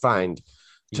strange to find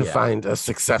a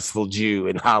successful Jew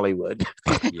in Hollywood.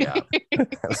 Yeah.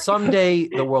 Someday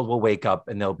the world will wake up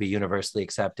and they'll be universally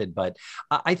accepted. But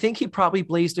I think he probably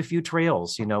blazed a few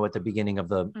trails, at the beginning of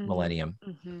the millennium.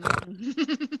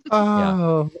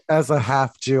 Oh, as a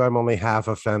half Jew, I'm only half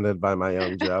offended by my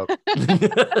own joke.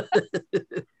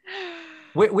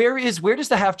 Where does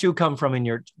the half Jew come from in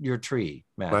your tree,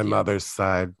 Matthew? My mother's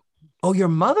side. Oh, your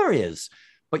mother is,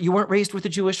 but you weren't raised with the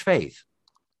Jewish faith.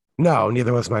 No,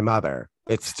 neither was my mother.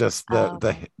 It's just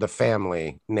the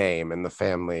family name and the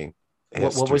family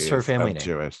history. What was her family name?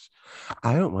 Jewish.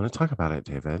 I don't want to talk about it,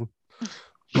 David.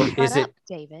 Is it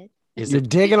David? You're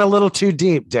digging a little too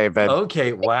deep, David.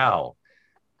 Okay, wow.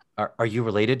 Are you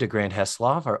related to Grant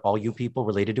Heslov? Are all you people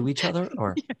related to each other?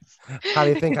 Or how do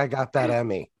you think I got that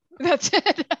Emmy? That's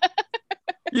it.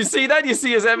 You see that? You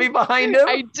see his Emmy behind him?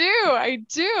 I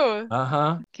do.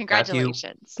 Uh-huh. Congratulations.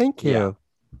 Matthew, Thank you.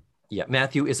 Yeah,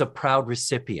 Matthew is a proud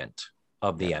recipient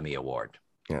of the Emmy Award.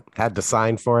 Yeah, had to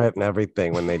sign for it and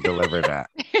everything when they delivered that.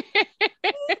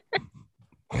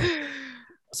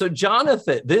 So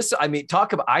Jonathan,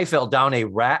 I fell down a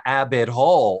rabbit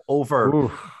hole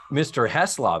over Mr.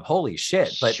 Heslov. Holy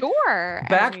shit. But sure.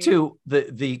 Back to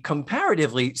the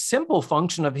comparatively simple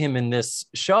function of him in this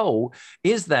show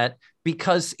is that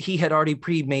because he had already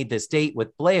pre-made this date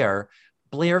with Blair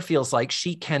feels like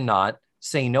she cannot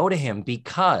say no to him,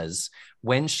 because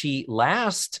when she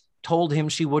last told him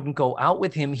she wouldn't go out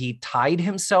with him, he tied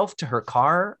himself to her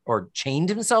car or chained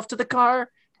himself to the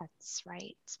car. That's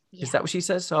right. Yeah. Is that what she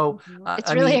says? So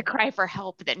it's really a cry for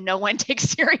help that no one takes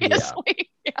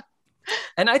seriously. Yeah.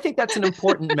 And I think that's an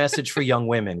important message for young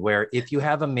women, where if you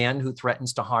have a man who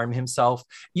threatens to harm himself,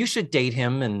 you should date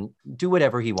him and do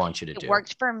whatever he wants you to do. It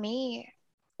worked for me.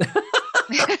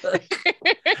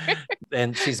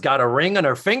 And she's got a ring on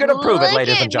her finger to prove it,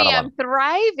 ladies and gentlemen. I'm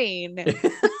thriving.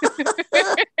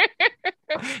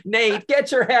 Nate,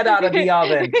 get your head out of the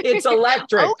oven. It's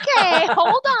electric. Okay,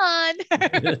 hold on.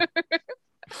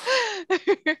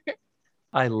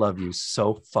 I love you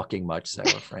so fucking much, Sarah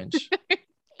French.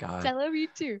 God. I love you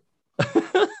too.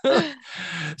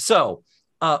 So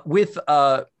with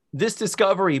this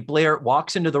discovery, Blair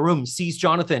walks into the room, sees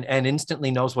Jonathan, and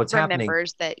instantly knows what's happening.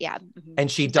 Remembers that, yeah.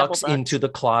 And she ducks into the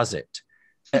closet,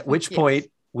 at which point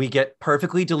we get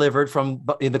perfectly delivered from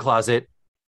in the closet.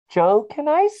 Joe, can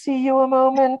I see you a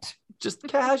moment? Just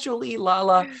casually,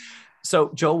 Lala.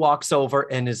 So Joe walks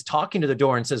over and is talking to the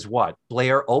door and says, what?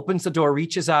 Blair opens the door,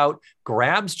 reaches out,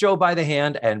 grabs Joe by the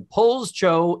hand, and pulls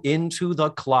Joe into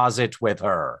the closet with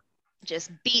her. Just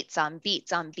beats on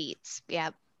beats on beats.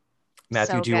 Yeah.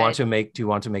 Matthew, So do you want to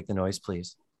make the noise,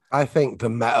 please? I think the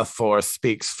metaphor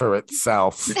speaks for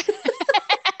itself.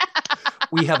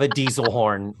 We have a diesel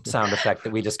horn sound effect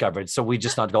that we discovered, so we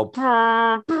just not go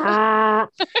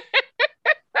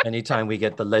anytime we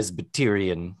get the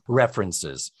Lesbiterian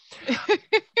references.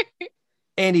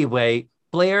 Anyway,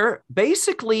 Blair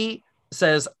basically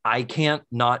says, I can't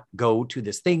not go to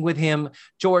this thing with him.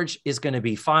 George is going to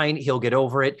be fine. He'll get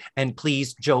over it. And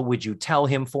please, Joe, would you tell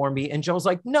him for me? And Joe's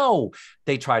like, no.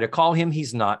 They try to call him.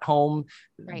 He's not home.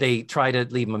 Right. They try to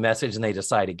leave him a message and they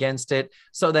decide against it.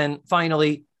 So then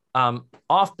finally,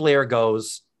 off Blair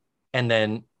goes. And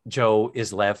then Joe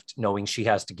is left knowing she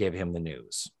has to give him the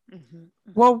news. Mm-hmm.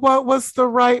 Well, what was the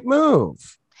right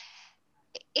move?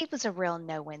 It was a real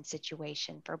no-win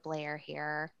situation for Blair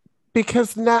here.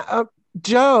 Because now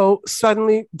Joe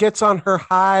suddenly gets on her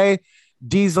high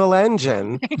diesel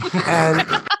engine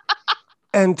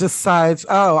and decides,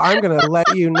 oh, I'm going to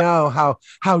let you know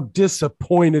how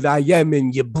disappointed I am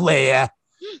in you, Blair.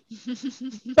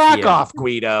 Back off,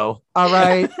 Guido. All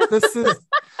right. This is.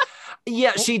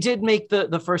 Yeah, she did make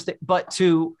the first thing, but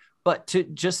to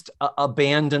just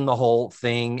abandon the whole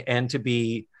thing and to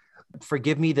be,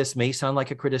 forgive me, this may sound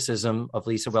like a criticism of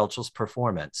Lisa Whelchell's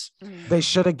performance. They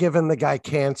should have given the guy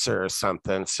cancer or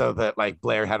something so that like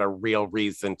Blair had a real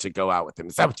reason to go out with him.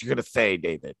 Is that what you're going to say,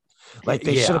 David? Like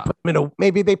they should have put him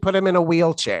maybe they put him in a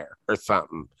wheelchair or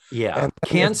something. Yeah. And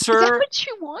cancer. Is that what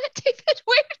you want, David?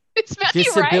 Wait, is Matthew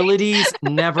disabilities,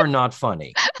 right? Never not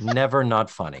funny. Never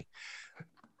not funny.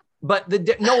 But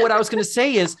what I was going to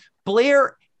say is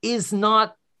Blair is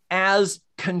not as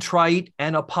contrite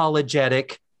and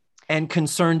apologetic and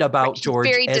concerned about She's George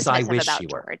very as I dismissive wish about she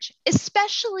were. George,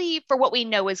 especially for what we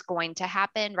know is going to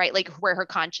happen, right? Like where her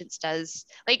conscience does,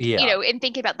 like, Yeah. in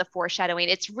thinking about the foreshadowing,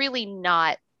 it's really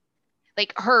not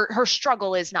like her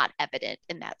struggle is not evident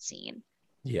in that scene.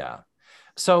 Yeah.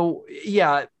 So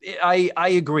yeah, I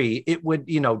agree. It would,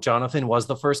 Jonathan was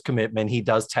the first commitment. He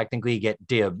does technically get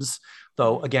dibs,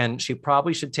 though. Again, she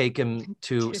probably should take him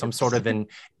to some sort of an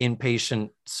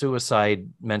inpatient suicide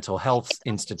mental health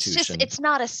institution. It's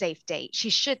not a safe date. She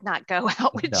should not go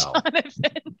out with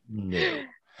Jonathan. No.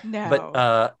 No.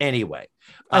 But anyway,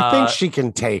 I think she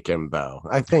can take him, though.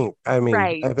 I think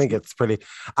it's pretty.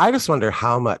 I just wonder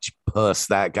how much puss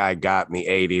that guy got in the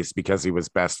 80s because he was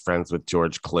best friends with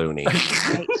George Clooney.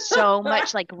 Right. So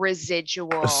much like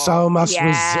residual. So much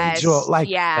residual. Like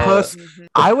puss. Mm-hmm.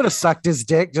 I would have sucked his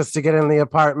dick just to get in the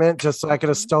apartment, just so I could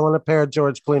have stolen a pair of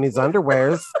George Clooney's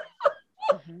underwears.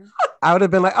 Mm-hmm. I would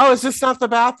have been like, "Oh, is this not the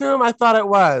bathroom? I thought it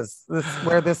was. This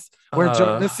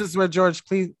is where George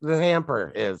the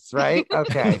hamper is, right?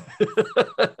 Okay."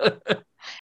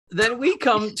 Then we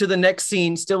come to the next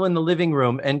scene, still in the living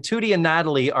room, and Tootie and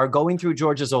Natalie are going through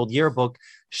George's old yearbook,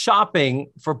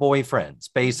 shopping for boyfriends,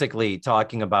 basically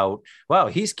talking about, wow,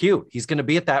 he's cute. He's going to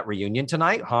be at that reunion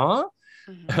tonight, huh?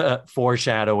 Mm-hmm.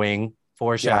 Foreshadowing.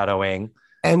 Yeah.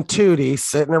 And Tootie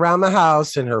sitting around the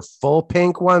house in her full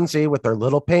pink onesie with her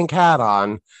little pink hat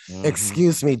on. Mm-hmm.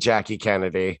 Excuse me, Jackie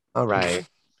Kennedy. All right.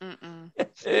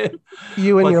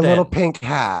 You and your little pink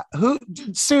hat.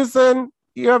 Susan,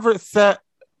 you ever sit?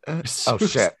 Oh,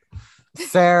 shit.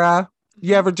 Sarah,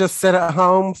 you ever just sit at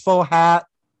home, full hat?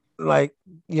 Like,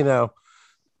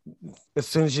 as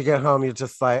soon as you get home, you're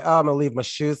just like, oh, I'm going to leave my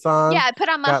shoes on. Yeah, I put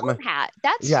on my home hat.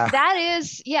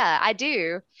 I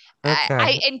do.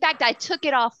 Okay. In fact, I took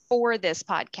it off for this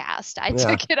podcast. I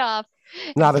took it off.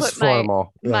 Not as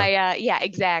formal.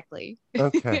 Exactly.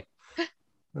 Okay.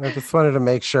 I just wanted to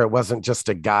make sure it wasn't just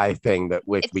a guy thing that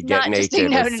we get naked.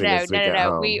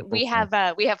 No. We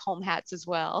have home hats as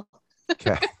well.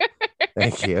 Okay.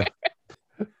 Thank you.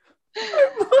 I'm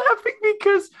laughing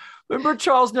because remember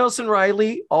Charles Nelson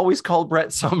Riley always called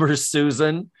Brett Somers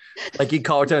Susan? Like he'd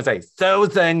call her and say,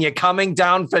 Susan, you're coming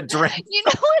down for drinks. You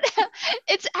know what?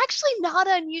 It's actually not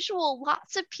unusual.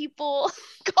 Lots of people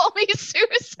call me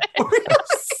Susan.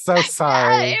 So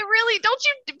sorry. It really,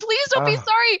 please don't be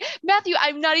sorry. Matthew,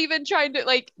 I'm not even trying to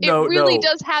it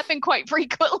does happen quite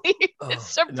frequently. It's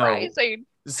surprising.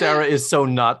 No. Sarah is so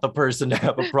not the person to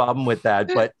have a problem with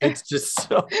that, but it's just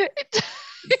so...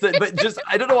 But just,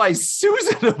 I don't know why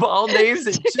Susan of all names.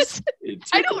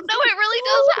 I don't know. It really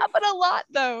does happen a lot,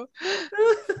 though.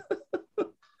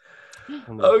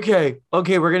 Okay,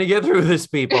 we're gonna get through this,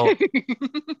 people.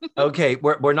 Okay,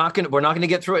 we're not gonna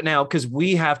get through it now because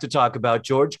we have to talk about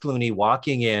George Clooney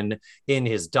walking in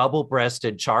his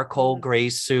double-breasted charcoal gray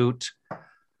suit.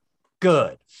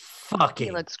 Good fucking.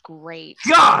 He looks great.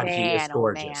 God, man, he is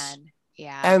gorgeous. Man.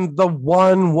 Yeah. And the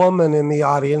one woman in the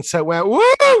audience that went, woo!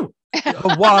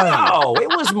 No, it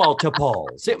was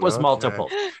multiples. Multiples.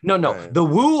 No. Okay. The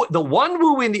one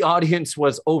woo in the audience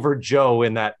was over Joe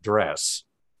in that dress.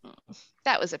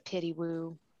 That was a pity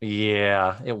woo.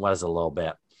 Yeah, it was a little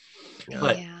bit.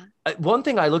 But one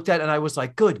thing I looked at and I was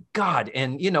like, good God.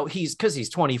 And, because he's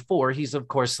 24, he's of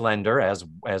course slender, as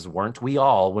weren't we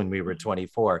all when we were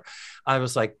 24. I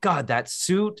was like, God, that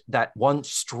suit, that one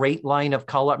straight line of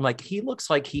color. I'm like, he looks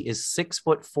like he is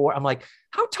 6'4". I'm like,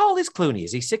 how tall is Clooney?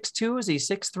 Is he 6'2"? Is he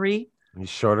 6'3"? He's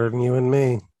shorter than you and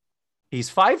me. He's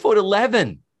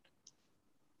 5'11".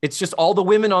 It's just all the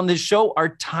women on this show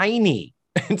are tiny.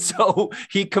 And so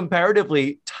he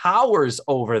comparatively towers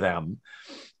over them.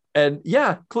 And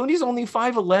yeah, Clooney's only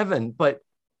 5'11", but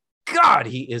God,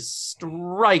 he is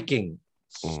striking.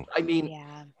 I mean,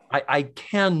 I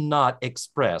cannot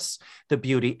express the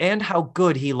beauty and how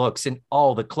good he looks in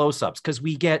all the close-ups because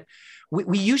we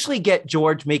usually get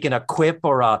George making a quip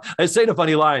or saying a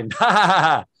funny line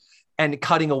and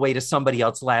cutting away to somebody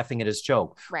else laughing at his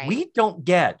joke. Right. We don't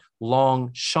get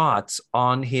long shots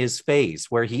on his face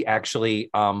where he actually,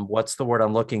 what's the word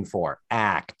I'm looking for?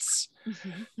 Acts.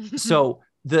 So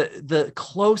the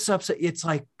close-ups, it's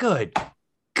like, good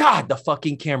God, the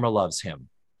fucking camera loves him.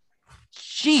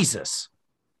 Jesus.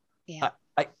 Yeah.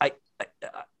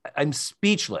 I'm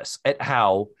speechless at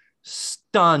how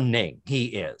stunning he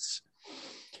is.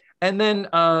 And then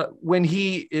when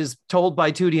he is told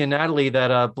by Tootie and Natalie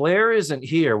that Blair isn't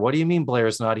here. What do you mean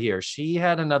Blair's not here? She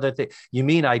had another thing. You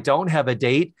mean I don't have a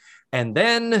date? And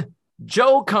then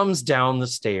Joe comes down the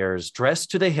stairs dressed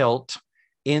to the hilt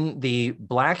in the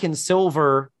black and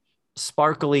silver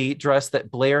sparkly dress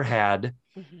that Blair had.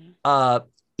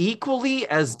 Equally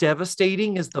as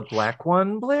devastating as the black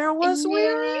one Blair was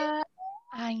wearing.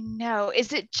 I know.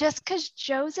 Is it just because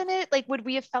Joe's in it? Like, would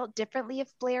we have felt differently if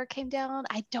Blair came down?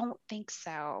 I don't think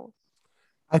so.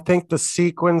 I think the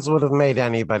sequins would have made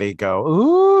anybody go,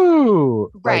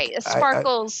 ooh. Right. Like,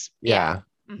 Sparkles. yeah.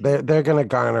 Mhm. They're going to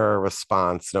garner a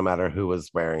response no matter who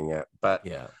was wearing it. But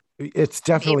Yeah. it's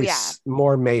definitely Yeah.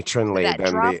 more matronly That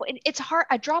than drop, the. it's hard.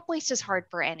 A drop waist is hard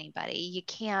for anybody. You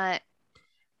can't.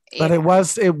 But it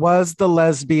was the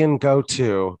lesbian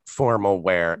go-to formal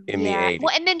wear in the 80s.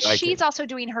 Well, and then Like, she's also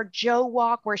doing her Joe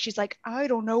walk where she's like, I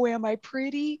don't know, am I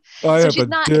pretty? I So am she's a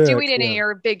not dick, doing any yeah. of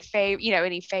her big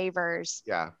any favors.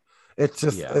 Yeah. It's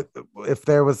just Yeah. if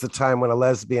there was a time when a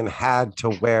lesbian had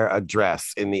to wear a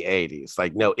dress in the 80s,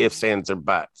 like no ifs, ands, or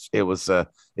buts. It was a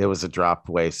drop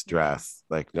waist dress,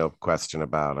 like no question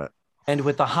about it. And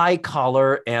with the high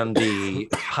collar and the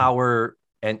power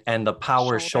and the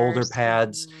power shoulder Shoulders.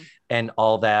 pads and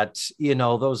all that,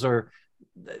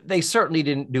 they certainly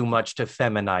didn't do much to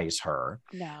feminize her.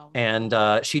 No.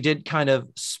 And she did kind of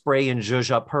spray and zhuzh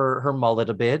up her mullet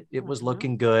a bit. It was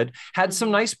looking good. Had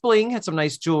some nice bling, had some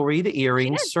nice jewelry. The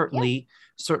earrings certainly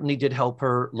did help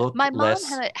her look My mom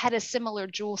less. had a similar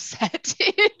jewel set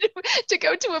to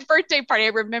go to a birthday party. I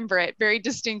remember it very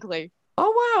distinctly.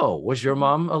 Oh, wow. Was your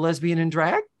mom a lesbian in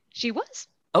drag? She was.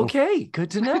 Okay,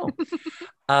 good to know.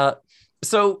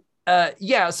 So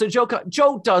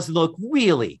Joe does look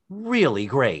really, really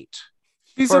great.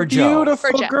 She's For a Joe.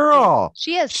 beautiful For Joe, girl.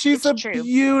 She is. She's It's a true.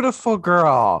 beautiful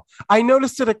girl. I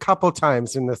noticed it a couple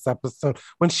times in this episode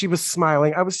when she was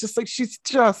smiling. I was just like, she's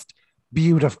just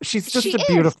beautiful. She's just She a is.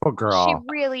 beautiful girl. She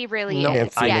really, really No,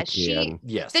 is. Nancy Yeah, McKeon.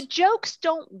 Yes. the jokes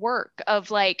don't work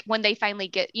of like when they finally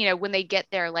get, when they get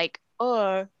there, like,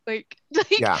 Yeah.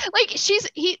 like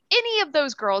any of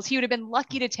those girls, he would have been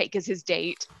lucky to take as his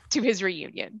date to his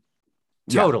reunion.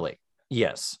 Totally.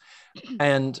 Yes.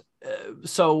 And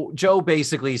so Joe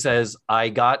basically says, I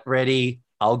got ready.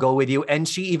 I'll go with you. And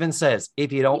she even says,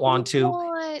 if you don't want to,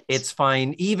 What? it's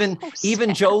fine. Even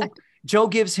sad. Joe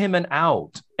gives him an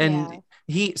out. And Yeah.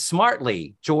 he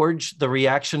smartly, George, the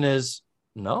reaction is,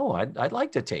 no, I'd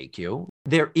like to take you.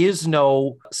 There is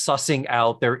no sussing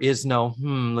out. There is no,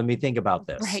 let me think about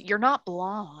this. Right. You're not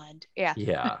blonde. Yeah.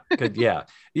 Yeah. Good. Yeah.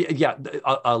 Yeah.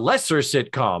 A lesser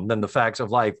sitcom than The Facts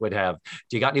of Life would have.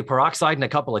 Do you got any peroxide and a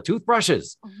couple of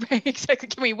toothbrushes? Right. Exactly.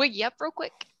 Can we wig you up real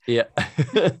quick? Yeah.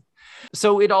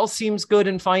 So it all seems good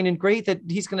and fine and great that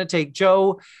he's going to take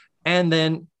Joe. And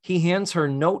then he hands her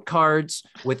note cards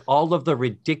with all of the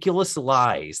ridiculous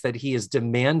lies that he is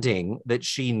demanding that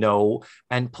she know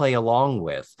and play along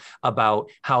with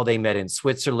about how they met in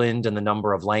Switzerland and the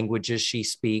number of languages she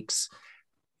speaks.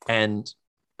 And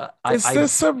Is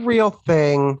this a real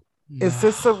thing? Is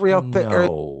this a real thing? No.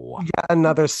 Or yet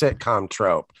another sitcom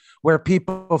trope where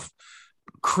people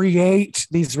create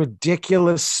these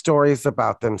ridiculous stories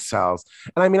about themselves?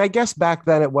 And I mean, I guess back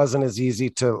then it wasn't as easy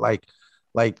to like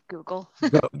Google.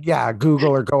 Google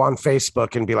or go on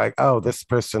Facebook and be like, oh, this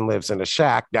person lives in a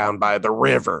shack down by the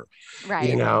river,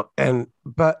 Right.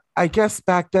 but I guess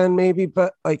back then maybe,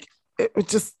 but like it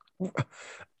just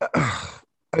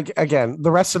again,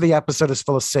 the rest of the episode is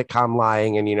full of sitcom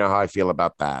lying, and you know how I feel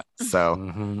about that.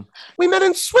 So we met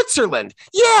in Switzerland.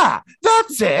 Yeah,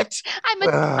 that's it. I'm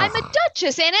a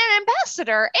duchess and an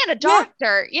ambassador and a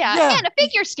doctor. Yeah. And a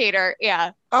figure skater.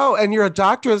 Yeah. Oh, and you're a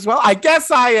doctor as well? I guess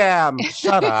I am.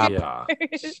 Shut up. Yeah.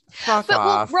 Fuck But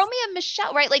off. Romeo and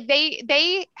Michelle, right? Like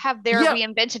they have their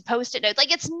reinvented Post-it notes.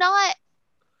 Like it's not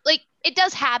like it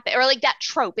does happen, or like that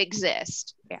trope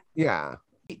exists. Yeah. Yeah.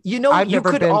 I've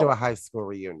never been to a high school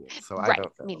reunion, so I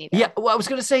don't know. Me neither. Yeah, what I was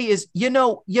going to say is, you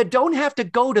don't have to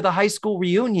go to the high school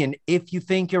reunion if you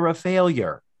think you're a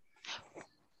failure.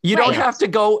 You don't have to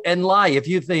go and lie if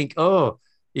you think,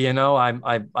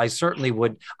 I certainly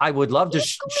would. I would love to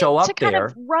show up to kind there.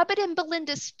 of rub it in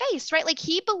Belinda's face, right? Like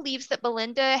he believes that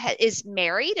Belinda is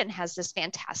married and has this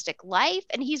fantastic life,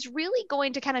 and he's really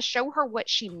going to kind of show her what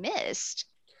she missed.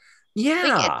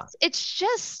 Yeah, like it's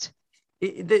just.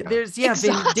 There's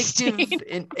exhausting.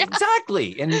 vindictive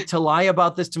exactly, and to lie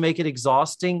about this to make it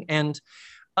exhausting, and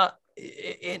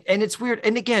it's weird.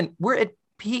 And again, we're at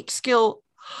Peekskill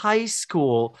High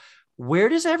School. Where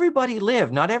does everybody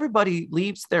live? Not everybody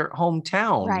leaves their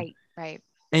hometown, right.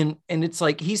 And it's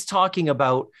like he's talking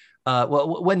about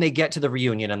when they get to the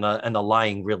reunion and the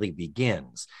lying really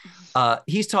begins.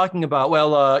 He's talking about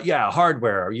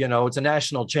hardware. It's a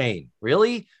national chain.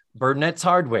 Really? Burnett's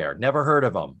Hardware. Never heard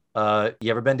of them. You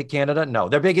ever been to Canada? No,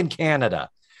 they're big in Canada.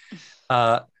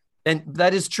 And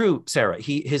that is true, Sarah.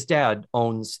 His dad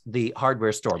owns the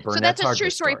hardware store, Burnett's Hardware So that's a true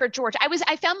story store. for George.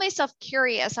 I found myself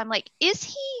curious. I'm like, is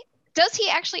he does he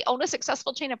actually own a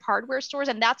successful chain of hardware stores?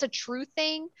 And that's a true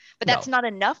thing, but that's not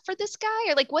enough for this guy?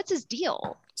 Or like, what's his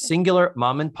deal? Singular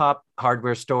mom and pop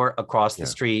hardware store across the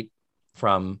street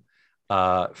from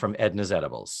Edna's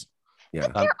Edibles. Yeah.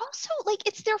 But they're also like,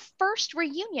 it's their first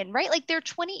reunion, right? Like they're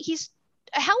 20.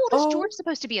 How old is George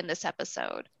supposed to be in this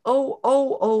episode?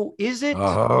 Is it?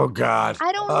 Oh God.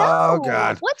 I don't know. Oh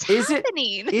God. What's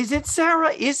happening? Is it,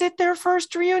 Sarah? Is it their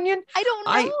first reunion? I don't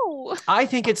know. I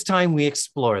think it's time we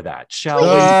explore that, shall we?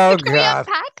 Oh Can we God.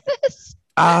 unpack this?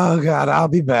 Oh God, I'll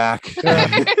be back.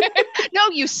 No,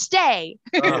 you stay.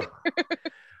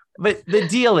 But the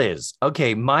deal is,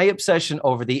 okay, my obsession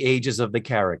over the ages of the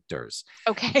characters.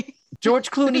 Okay.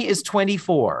 George Clooney is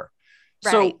 24.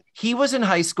 Right. So he was in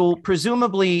high school.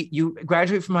 Presumably, you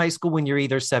graduate from high school when you're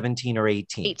either 17 or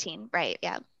 18. 18, right,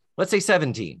 yeah. Let's say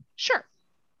 17. Sure.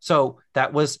 So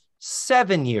that was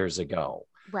 7 years ago.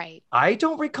 Right. I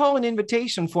don't recall an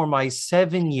invitation for my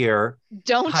 7-year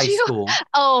Don't high you? school.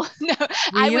 Oh, no.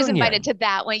 I was reunion. invited to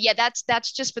that one. Yeah,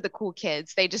 that's just for the cool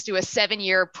kids. They just do a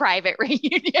 7-year private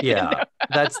reunion. Yeah,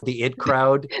 that's the it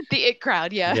crowd. The it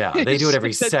crowd, yeah. Yeah, they do it every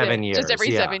That's 7 years. Just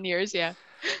every yeah. 7 years, yeah.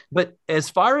 But as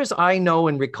far as I know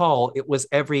and recall, it was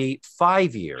every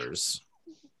 5 years.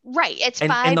 Right. It's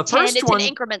And 5, the 10. first It's one- in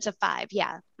increments of 5.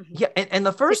 Yeah. Mhm. Yeah, and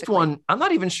the first Typically. one, I'm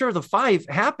not even sure the 5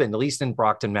 happened, at least in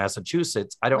Brockton,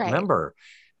 Massachusetts. I don't Right. remember.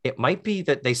 It might be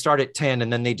that they start at 10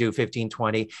 and then they do 15,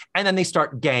 20, and then they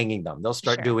start ganging them. They'll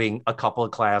start Sure. doing a couple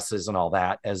of classes and all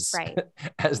that as, Right.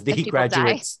 as the As people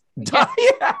graduates die. die.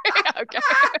 Yeah. Okay.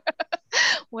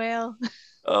 Well,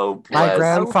 Oh, My bless.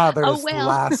 grandfather's Oh, well.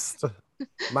 last.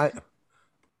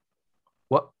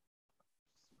 What?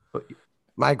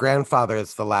 My grandfather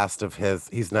is the last of his.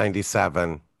 He's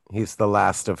 97. He's the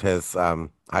last of his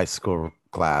high school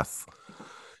class.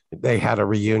 They had a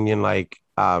reunion like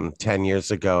 10 years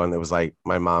ago, and it was like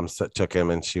my mom took him,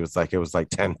 and she was like, it was like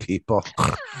 10 people.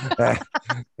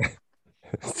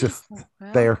 It's just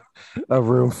they're a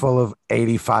room full of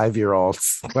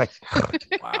 85-year-olds. Like,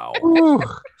 Wow. ooh,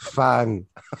 fun.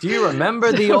 Do you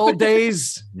remember the old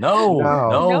days?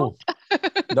 No.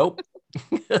 Nope.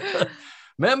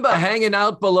 Remember hanging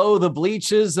out below the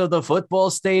bleachers of the football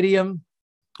stadium?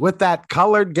 With that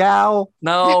colored gal.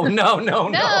 No. no,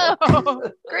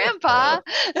 Grandpa.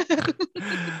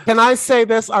 Can I say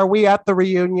this? Are we at the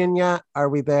reunion yet? Are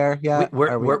we there yet? We're,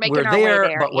 Are we- we're, making we're our way there,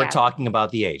 there, but we're yeah. talking about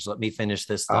the age. Let me finish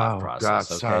this thought process.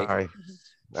 God, Okay. sorry.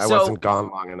 I So- wasn't gone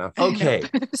long enough. Okay.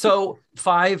 So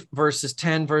 5 versus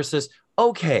 10 versus,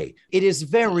 okay. It is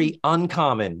very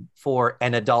uncommon for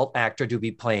an adult actor to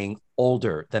be playing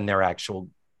older than their actual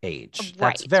age.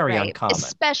 That's very uncommon.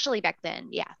 Especially back then.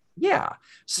 Yeah. Yeah.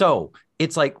 So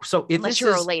it's like, so if Unless this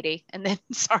you're is, a lady and then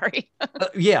sorry.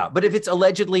 yeah, but if it's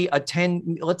allegedly a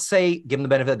 10, let's say, give them the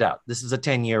benefit of the doubt, this is a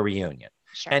 10-year reunion.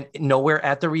 Sure. And nowhere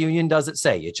at the reunion does it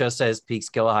say, it just says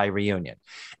Peekskill High reunion.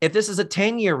 If this is a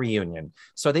 10-year reunion,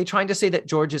 so are they trying to say that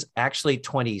George is actually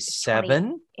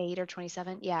 27, 8 or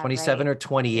 27. Yeah. 27 right. or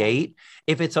 28?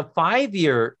 If it's a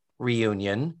 5-year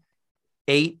reunion,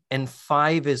 8 and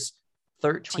 5 is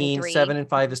 13, 23. 7 and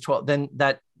 5 is 12, then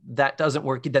that doesn't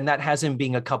work. Then that has him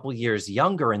being a couple years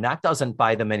younger, and that doesn't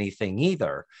buy them anything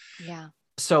either. Yeah.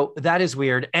 So that is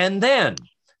weird. And then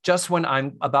just when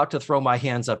I'm about to throw my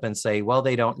hands up and say, well,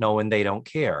 they don't know and they don't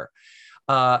care,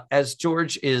 as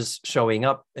George is showing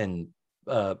up and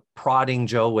prodding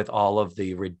Joe with all of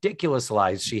the ridiculous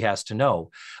lies she has to know,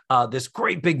 this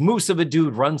great big moose of a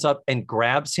dude runs up and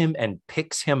grabs him and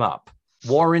picks him up.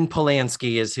 Warren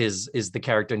Polanski is the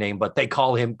character name, but they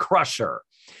call him Crusher.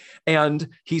 And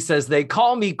he says, they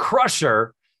call me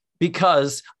Crusher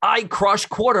because I crush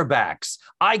quarterbacks.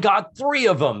 I got 3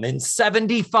 of them in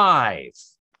 75.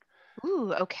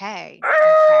 Ooh, okay.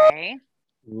 Ah! Okay.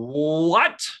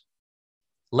 What?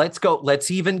 Let's go. Let's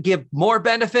even give more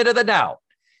benefit of the doubt.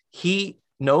 He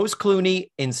knows Clooney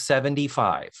in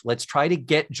 75. Let's try to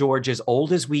get George as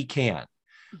old as we can.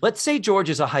 Let's say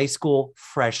George is a high school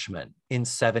freshman in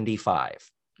 75.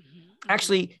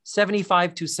 Actually,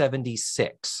 75 to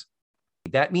 76.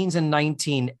 That means in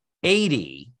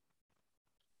 1980,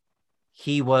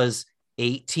 he was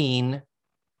 18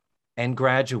 and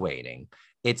graduating.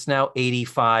 It's now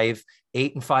 85,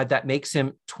 8 and 5. That makes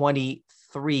him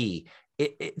 23.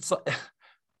 It's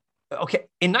okay.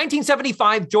 In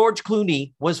 1975, George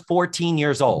Clooney was 14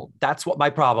 years old. That's what my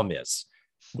problem is.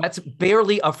 That's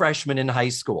barely a freshman in high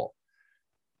school.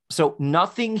 So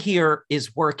nothing here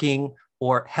is working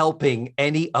or helping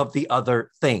any of the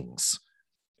other things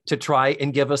to try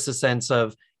and give us a sense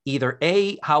of either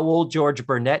A, how old George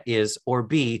Burnett is, or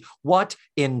B, what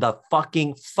in the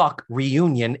fucking fuck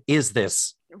reunion is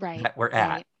this Right. that we're at?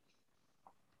 right.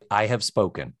 I have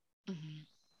spoken.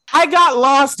 I got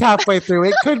lost halfway through.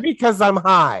 It could be because I'm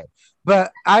high,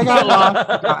 but I got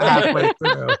lost halfway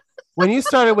through. When you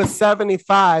started with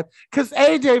 75, because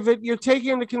David, you're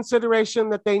taking into consideration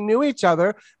that they knew each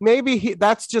other. Maybe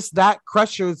that's just that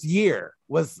Crusher's year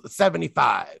was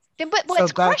 75. Then, but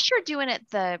what's Crusher doing at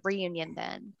the reunion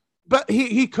then? But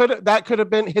he could have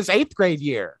been his 8th grade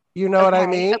year. You know what I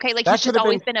mean? Okay, like he's just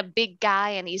always been a big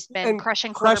guy and he's been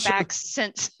crushing quarterbacks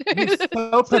since he's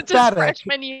so pathetic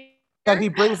that he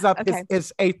brings up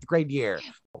his 8th grade year.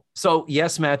 So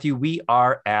yes, Matthew,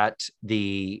 we're at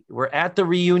the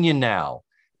reunion now,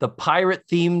 the pirate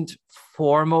themed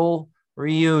formal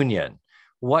reunion.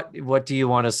 What do you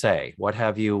want to say? What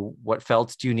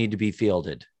felts do you need to be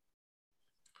fielded?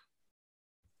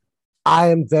 I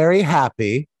am very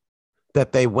happy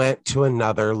that they went to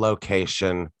another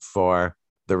location for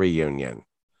the reunion,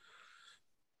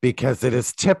 because it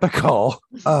is typical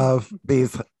of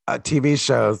these TV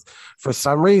shows, for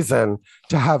some reason,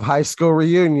 to have high school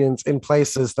reunions in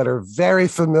places that are very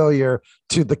familiar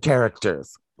to the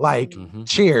characters, like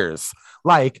Cheers,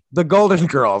 like the Golden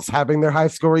Girls having their high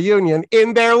school reunion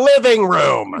in their living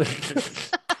room.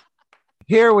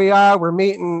 Here we are. We're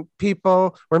meeting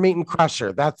people. We're meeting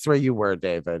Crusher. That's where you were,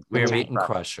 David. We're meeting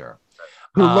Crusher.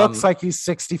 Who looks like he's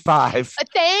 65.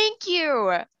 Thank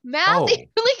you, Matthew.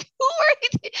 Like, who are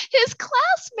his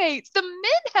classmates? The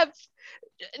men have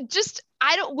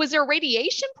was there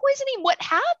radiation poisoning? What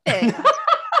happened?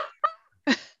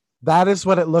 That is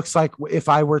what it looks like if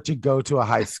I were to go to a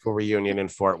high school reunion in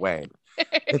Fort Wayne.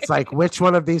 It's like, which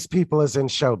one of these people is in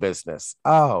show business?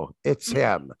 Oh, it's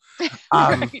him.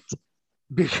 Right.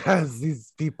 Because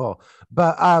these people.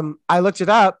 But I looked it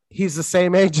up. He's the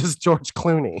same age as George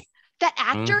Clooney. That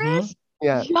actor is?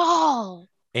 Yeah. Y'all.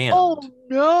 And oh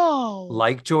no.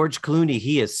 Like George Clooney,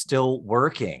 he is still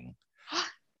working.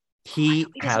 He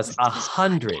has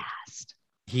 100.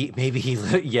 I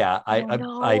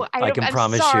can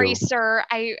promise you. Sorry, sir.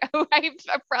 I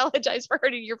apologize for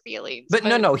hurting your feelings. But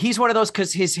no, he's one of those,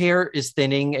 because his hair is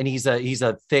thinning and he's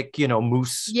a thick,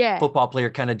 moose football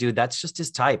player kind of dude. That's just his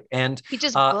type. And he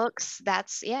just books.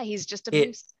 He's just a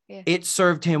moose. Yeah. It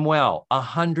served him well.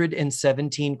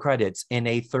 117 credits in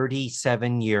a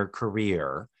 37-year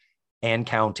career and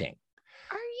counting.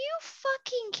 Are you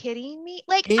fucking kidding me?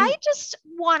 I just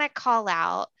want to call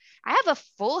out. I have a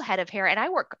full head of hair and I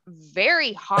work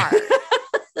very hard.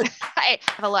 I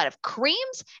have a lot of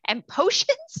creams and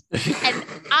potions, and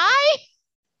I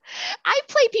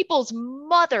play people's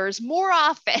mothers more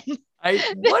often than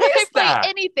I play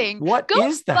anything. What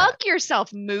is that? Go fuck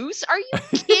yourself, Moose. Are you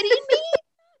kidding me?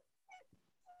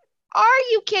 Are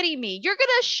you kidding me? You're going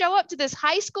to show up to this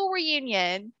high school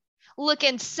reunion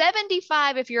looking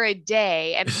 75 if you're a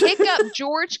day and pick up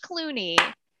George Clooney,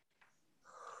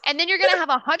 and then you're going to have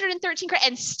 113 credits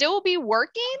and still be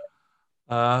working?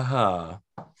 Uh-huh.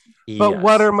 Yes. But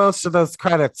what are most of those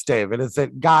credits, David? Is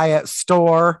it guy at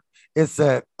store? Is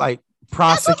it like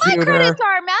prosecutor? That's what my credits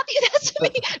are, Matthew. That's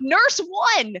me. Nurse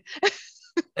 1.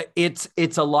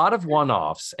 It's a lot of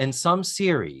one-offs and some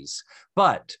series,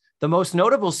 but the most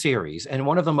notable series and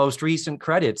one of the most recent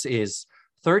credits is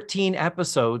 13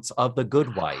 episodes of The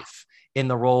Good Wife in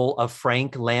the role of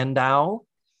Frank Landau,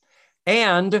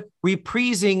 and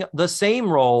reprising the same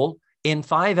role in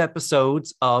 5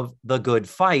 episodes of The Good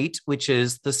Fight, which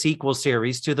is the sequel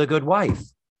series to The Good Wife.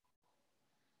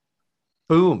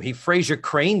 Boom, he Fraser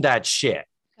Craned that shit.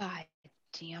 God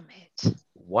damn it.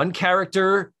 1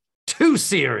 character, 2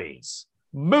 series.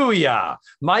 Booyah.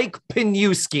 Mike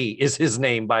Piniewski is his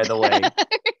name, by the way.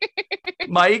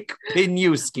 Mike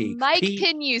Piniewski.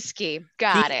 Piniewski.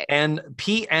 Got it. And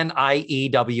Pniewski.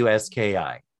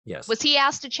 Yes. Was he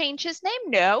asked to change his name?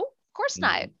 No, of course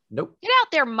not. Nope. Get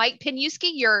out there, Mike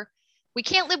Piniewski. We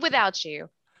can't live without you.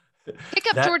 Pick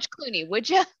up George Clooney, would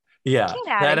you? Yeah,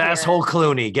 that asshole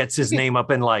Clooney gets his name up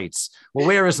in lights. Well,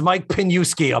 where is Mike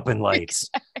Piniewski up in lights?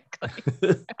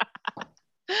 Exactly.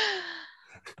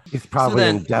 He's probably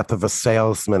in Death of a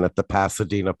Salesman at the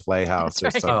Pasadena Playhouse or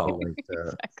something like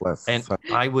that. Exactly. And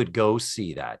I would go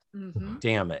see that. Mm-hmm.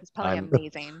 Damn it. It's probably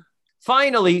amazing.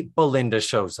 Finally, Belinda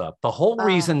shows up. The whole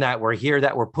reason that we're here,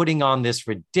 that we're putting on this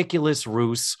ridiculous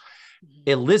ruse.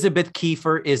 Elizabeth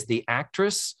Kiefer is the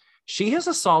actress. She has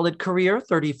a solid career,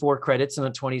 34 credits in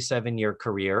a 27-year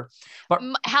career. But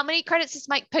how many credits does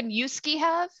Mike Piniewski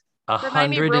have?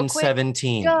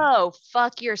 117. Go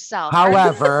fuck yourself.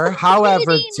 However,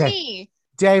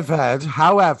 David,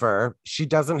 she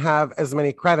doesn't have as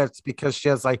many credits because she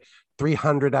has like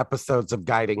 300 episodes of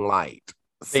Guiding Light.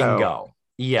 Bingo.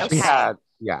 Yes. She had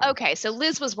Yeah. Okay, so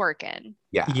Liz was working.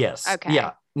 Yeah. Yes. Okay.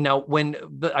 Yeah. Now,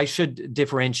 but I should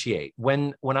differentiate.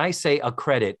 When I say a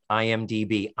credit,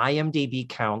 IMDb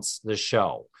counts the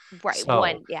show. Right. So,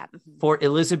 One. Yeah. Mhm. for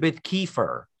Elizabeth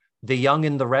Kiefer, The Young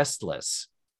and the Restless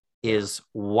is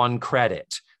one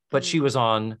credit, but she was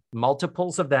on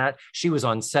multiples of that. She was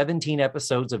on 17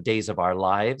 episodes of Days of Our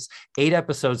Lives, 8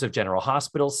 episodes of General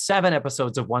Hospital, 7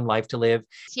 episodes of One Life to Live.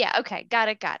 Yeah. Okay. Got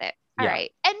it. All Yeah.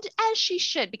 right. And as she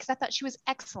should, because I thought she was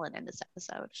excellent in this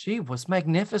episode. She was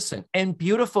magnificent and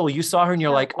beautiful. You saw her and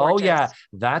you're So like, oh yeah, gorgeous.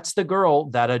 that's the girl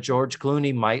that a George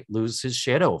Clooney might lose his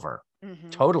shit over.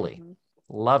 Mhm, Totally. mhm.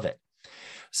 Love it.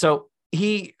 So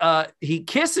he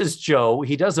kisses Jo.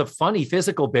 He does a funny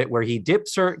physical bit where he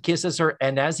dips her, kisses her,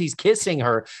 and as he's kissing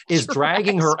her, is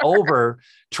dragging her over,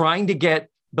 trying to get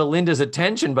Belinda's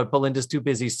attention, but Belinda's too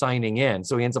busy signing in.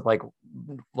 So he ends up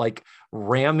like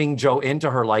ramming Jo into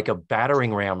her like a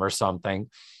battering ram or something.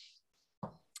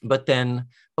 But then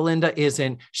Belinda is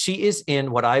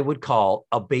in what I would call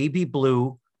a baby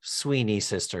blue Sweeney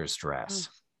Sisters dress.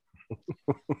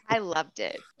 I loved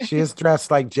it. She is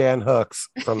dressed like Jan Hooks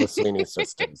from the Sweeney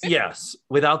Sisters. Yes,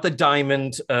 without the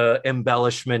diamond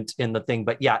embellishment in the thing.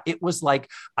 But yeah, it was like,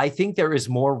 I think there is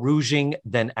more rouging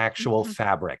than actual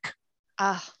fabric.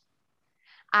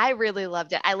 I really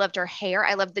loved it. I loved her hair.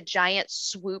 I loved the giant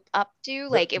swoop updo.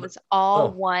 Like it was all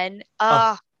one.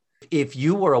 If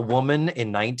you were a woman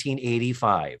in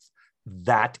 1985,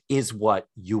 that is what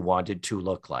you wanted to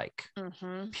look like.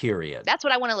 Period. That's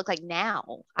what I want to look like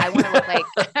now. I want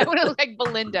to look like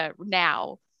Belinda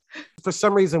now. For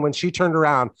some reason, when she turned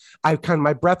around,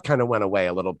 my breath kind of went away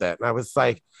a little bit. And I was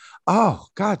like, oh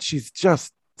God, she's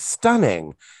just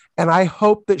stunning. And I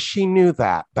hope that she knew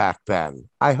that back then.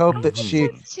 I hope that she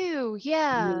too.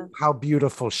 Yeah. knew how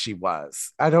beautiful she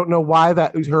was. I don't know why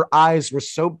her eyes were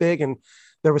so big and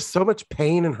there was so much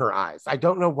pain in her eyes. I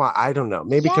don't know why. I don't know.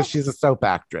 Maybe because she's a soap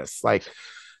actress. But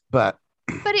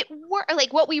it worked.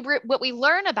 Like what we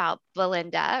learn about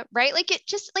Belinda, right? Like it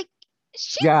just like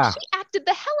she acted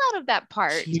the hell out of that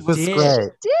part. She was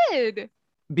great. She did.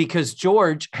 Because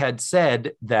George had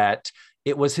said that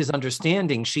it was his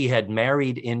understanding she had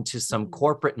married into some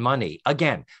corporate money.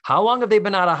 Again, how long have they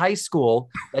been out of high school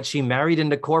that she married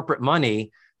into corporate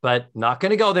money? But not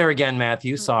going to go there again,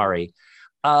 Matthew. Sorry.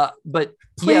 But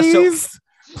please,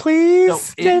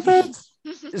 David.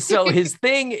 So his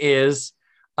thing is,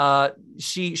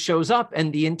 she shows up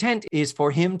and the intent is for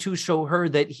him to show her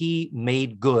that he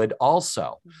made good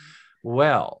also.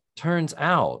 Well, turns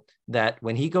out that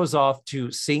when he goes off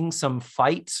to sing some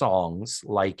fight songs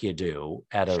like you do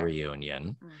at a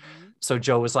reunion, so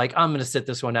Jo was like, I'm going to sit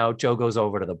this one out. Jo goes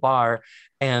over to the bar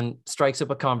and strikes up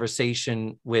a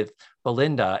conversation with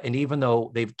Belinda. And even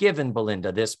though they've given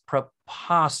Belinda this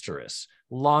preposterous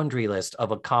laundry list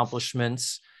of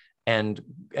accomplishments and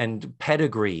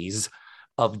pedigrees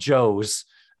of Jo's,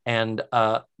 and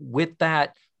with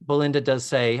that, Belinda does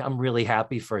say, I'm really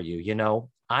happy for you. You know,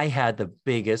 I had the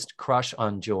biggest crush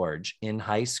on George in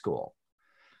high school.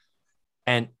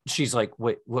 And she's like,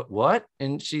 wait, what?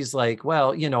 And she's like,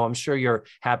 well, you know, I'm sure you're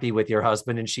happy with your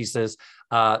husband. And she says,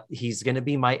 he's going to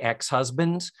be my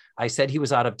ex-husband. I said he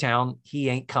was out of town. He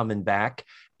ain't coming back.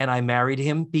 And I married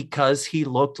him because he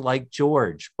looked like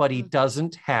George, but he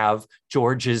doesn't have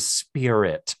George's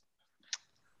spirit.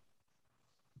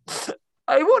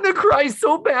 I want to cry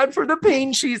so bad for the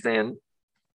pain she's in.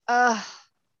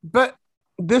 But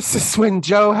this is when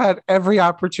Jo had every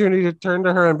opportunity to turn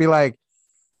to her and be like,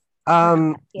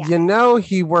 you know,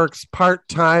 he works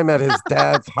part-time at his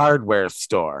dad's hardware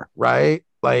store, right?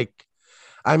 Like,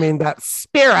 I mean, that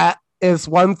spirit is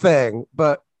one thing,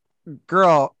 but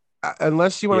girl,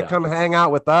 unless you want to come hang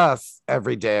out with us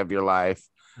every day of your life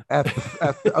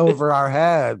over our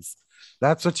heads,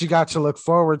 that's what you got to look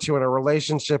forward to in a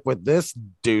relationship with this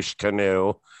douche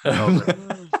canoe. You know,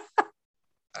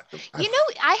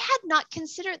 I had not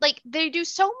considered, like, they do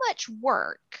so much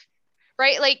work,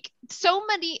 right? Like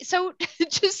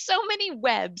just so many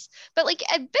webs, but like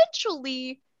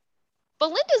eventually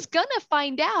Belinda's gonna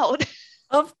find out.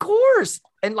 Of course.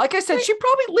 And like I said, she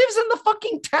probably lives in the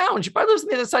fucking town. She probably lives on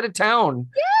the other side of town.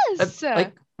 Yes.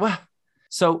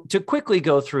 So to quickly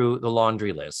go through the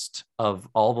laundry list of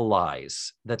all the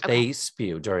lies that they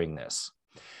spew during this.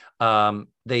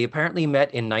 They apparently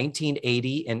met in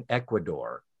 1980 in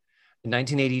Ecuador. In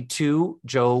 1982,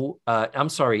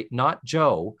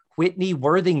 Whitney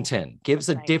Worthington gives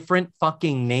a different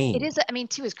fucking name. It is, I mean,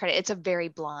 to his credit, it's a very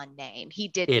blonde name. He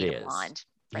did need a blonde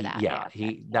for that.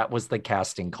 That was the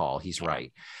casting call. He's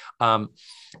right.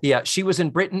 She was in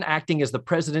Britain acting as the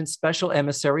president's special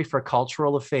emissary for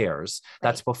cultural affairs.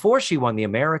 That's before she won the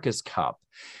America's Cup.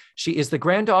 She is the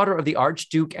granddaughter of the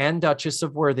Archduke and Duchess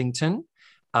of Worthington.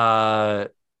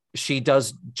 She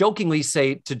does jokingly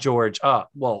say to George,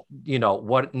 well,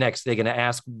 what next? They're going to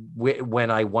ask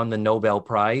when I won the Nobel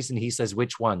Prize. And he says,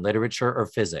 which one, literature or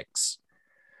physics?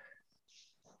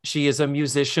 She is a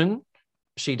musician.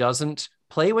 She doesn't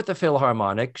play with the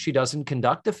Philharmonic. She doesn't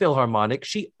conduct the Philharmonic.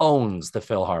 She owns the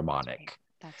Philharmonic.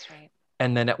 That's right.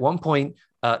 And then at one point,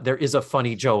 there is a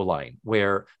funny Joe line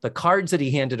where the cards that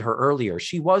he handed her earlier,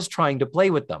 she was trying to play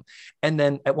with them. And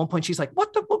then at one point she's like,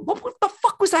 what the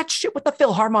fuck was that shit with the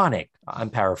Philharmonic?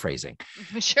 I'm paraphrasing.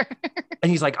 Sure.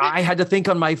 And he's like, I had to think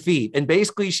on my feet. And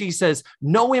basically she says,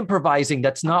 no improvising.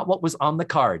 That's not what was on the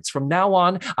cards. From now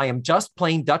on, I am just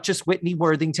plain Duchess Whitney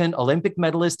Worthington, Olympic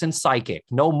medalist and psychic.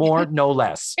 No more, no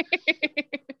less.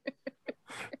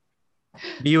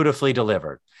 Beautifully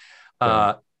delivered.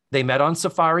 They met on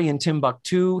safari in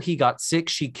Timbuktu. He got sick.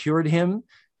 She cured him,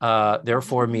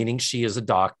 therefore meaning she is a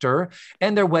doctor.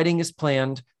 And their wedding is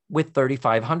planned with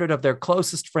 3,500 of their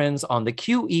closest friends on the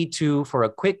QE2 for a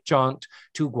quick jaunt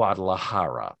to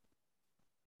Guadalajara.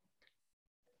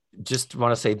 Just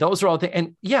want to say those are all things.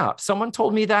 And yeah, someone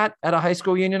told me that at a high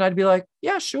school reunion, I'd be like,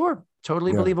 yeah, sure.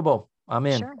 Totally believable. I'm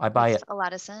in. Sure. I buy it. A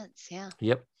lot of sense. Yeah.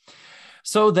 Yep.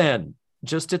 So then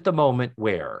just at the moment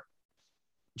where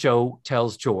Jo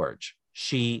tells George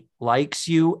she likes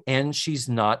you and she's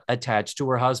not attached to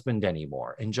her husband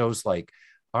anymore. And Joe's like,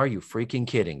 are you freaking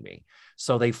kidding me?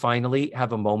 So they finally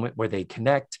have a moment where they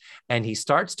connect and he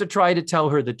starts to try to tell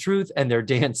her the truth and they're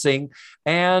dancing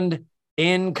and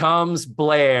in comes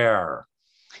Blair.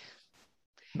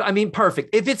 I mean,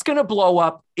 perfect. If it's going to blow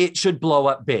up, it should blow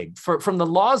up big. From the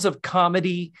laws of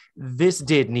comedy, this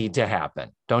did need to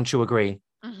happen. Don't you agree?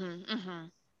 Mm-hmm, mm-hmm.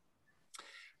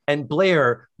 And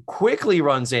Blair quickly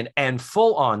runs in and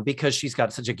full on, because she's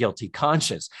got such a guilty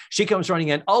conscience. She comes running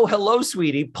in. Oh, hello,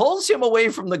 sweetie. Pulls him away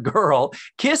from the girl,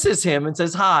 kisses him and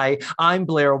says, hi, I'm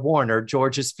Blair Warner,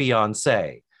 George's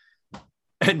fiance.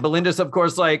 And Belinda's, of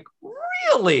course, like,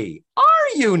 really?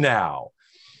 Are you now?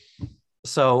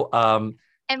 So,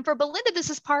 and for Belinda, this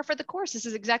is par for the course. This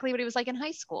is exactly what he was like in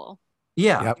high school.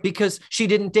 Yeah, because she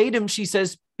didn't date him, she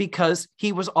says, because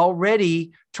he was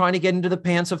already trying to get into the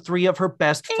pants of 3 of her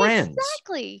best friends.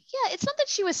 Exactly. Yeah, it's not that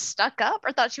she was stuck up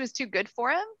or thought she was too good for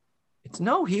him.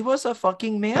 No, he was a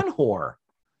fucking man whore.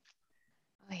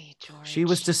 Hey, George. She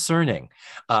was discerning.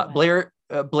 Blair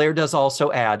does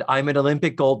also add, I'm an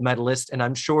Olympic gold medalist, and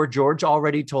I'm sure George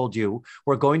already told you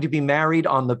we're going to be married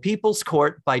on the People's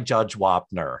Court by Judge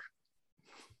Wapner.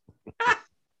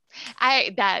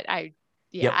 I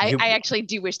actually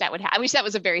do wish that would happen. I wish that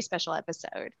was a very special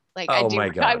episode. Like, my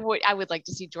God. I would like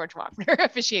to see George Wapner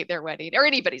officiate their wedding, or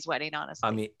anybody's wedding, honestly.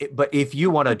 I mean, but if you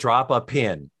want to drop a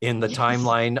pin in the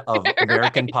timeline of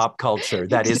American pop culture,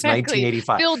 that is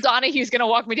 1985. Phil Donahue's going to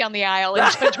walk me down the aisle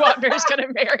and Judge Wapner is going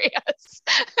to marry us.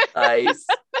 Nice.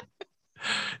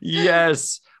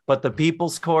 Yes. But the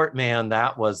People's Court, man,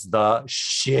 that was the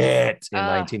shit in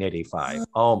 1985.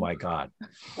 Oh, my God.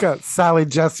 Got Sally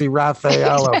Jesse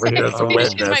Raphael over here as a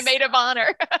witness. She's my maid of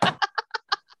honor.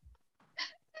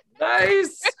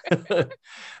 Nice.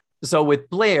 So with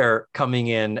Blair coming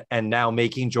in and now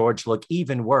making George look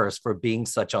even worse for being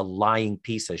such a lying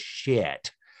piece of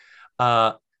shit,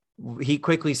 he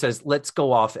quickly says, let's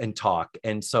go off and talk.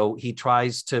 And so he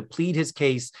tries to plead his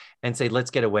case and say,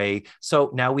 let's get away. So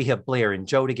now we have Blair and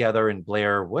Jo together. And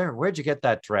Blair, where'd you get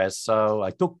that dress? So I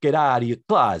took it out of your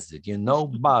closet,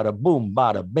 bada boom,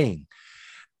 bada bing.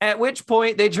 At which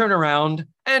point they turn around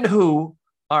and who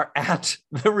are at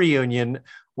the reunion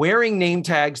wearing name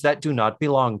tags that do not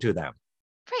belong to them.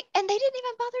 Right. And they didn't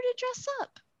even bother to dress up.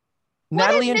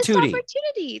 Natalie and Tootie.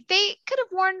 Opportunity. They could have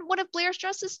worn one of Blair's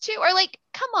dresses too. Or like,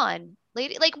 come on,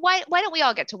 lady. Like, why don't we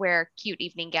all get to wear cute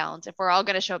evening gowns if we're all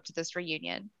going to show up to this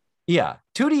reunion? Yeah.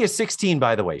 Tootie is 16,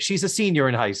 by the way. She's a senior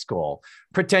in high school,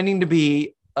 pretending to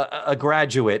be a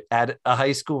graduate at a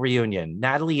high school reunion.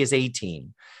 Natalie is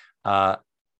 18.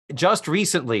 Just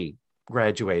recently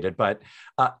graduated, but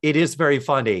it is very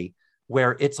funny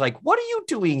where it's like, what are you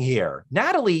doing here?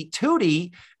 Natalie,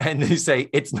 Tootie. And they say,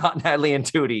 it's not Natalie and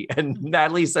Tootie. And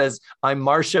Natalie says, I'm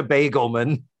Marcia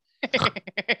Bagelman.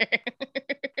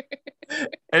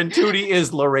 And Tootie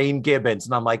is Lorraine Gibbons.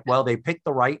 And I'm like, well, they picked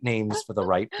the right names for the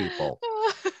right people.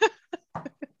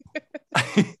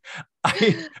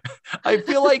 I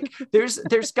feel like there's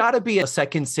got to be a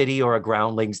Second City or a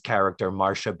Groundlings character,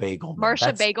 Marcia Bagelman.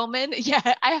 Marcia Bagelman?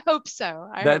 Yeah, I hope so.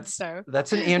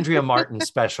 That's an Andrea Martin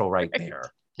special right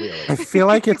there. Really. I feel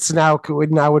like it's now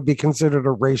would be considered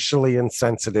a racially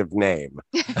insensitive name.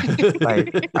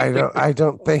 Like I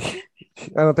don't think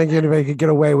I don't think anybody could get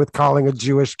away with calling a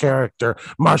Jewish character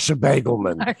Marsha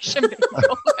Bagelman. Marsha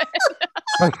Bagelman.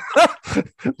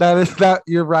 That is that.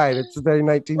 You're right. It's the very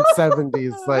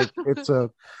 1970s. Like it's a.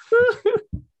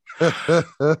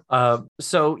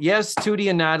 So yes, Tootie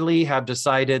and Natalie have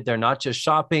decided they're not just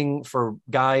shopping for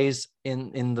guys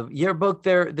in the yearbook.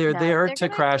 They're there to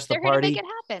crash the party. They're gonna make it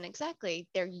happen. Exactly.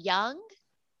 They're young.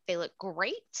 They look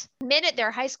great. Men at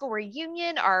their high school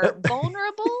reunion are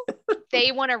vulnerable.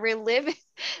 They want to relive.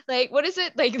 Like, what is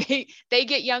it? Like they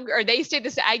get younger, or they stay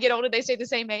the same. I get older. They stay the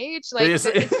same age. Like it's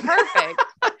perfect.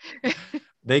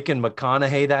 They can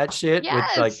McConaughey that shit.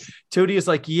 Yes. With like Tootie is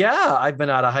like, yeah, I've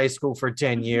been out of high school for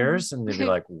 10 years. And they'd be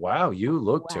like, wow, you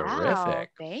look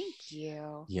terrific. Thank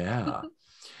you. Yeah.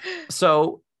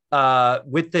 So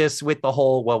with the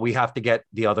whole, well, we have to get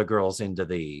the other girls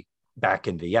back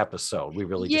into the episode. We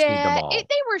really just need them all. They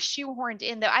were shoehorned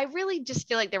in though. I really just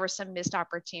feel like there were some missed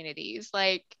opportunities.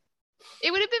 Like it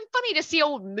would have been funny to see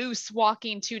old Moose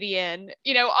walking Tootie in,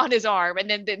 on his arm, and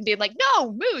then being like,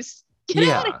 no, Moose, get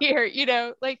out of here.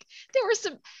 Like there were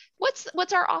some,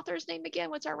 what's our author's name again?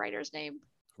 What's our writer's name?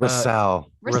 Russell.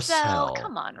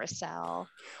 Come on, Russell.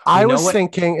 I was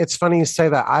thinking, it's funny you say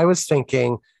that. I was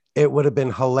thinking it would have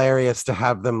been hilarious to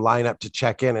have them line up to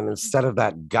check in, and instead of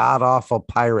that god awful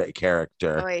pirate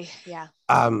character,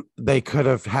 they could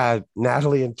have had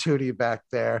Natalie and Tootie back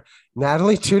there.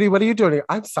 Natalie, Tootie, what are you doing here?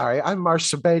 I'm sorry, I'm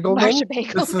Marsha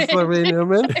Bagelman. This is Lorraine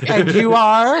Newman, and you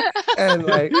are. And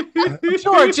like,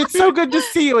 George, it's so good to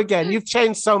see you again. You've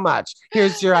changed so much.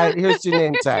 Here's your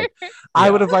name tag. Yeah. I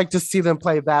would have liked to see them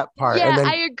play that part. Yeah, and then,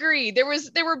 I agree. There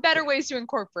were better ways to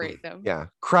incorporate them. Yeah,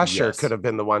 Crusher could have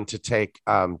been the one to take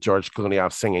George Clooney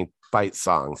off singing fight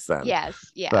songs then. Yes,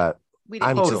 yeah. But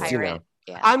I'm just,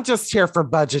 I'm just here for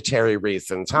budgetary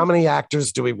reasons. How many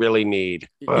actors do we really need?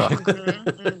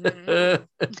 We're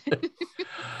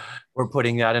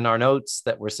putting that in our notes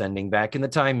that we're sending back in the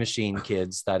time machine,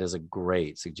 kids. That is a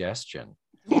great suggestion.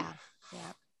 Yeah.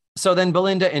 So then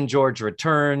Belinda and George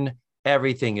return.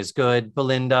 Everything is good.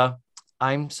 Belinda,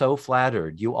 I'm so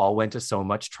flattered. You all went to so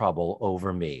much trouble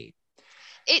over me.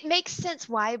 It makes sense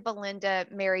why Belinda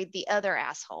married the other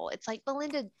asshole. It's like,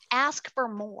 Belinda, ask for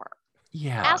more.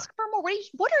 Yeah. Ask for more.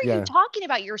 What are you talking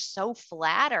about? You're so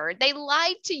flattered. They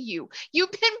lied to you.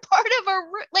 You've been part of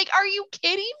are you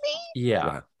kidding me?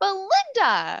 Yeah.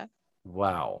 Belinda.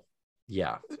 Wow.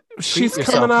 Yeah. She's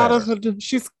coming out of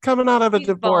a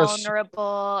divorce.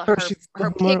 Vulnerable.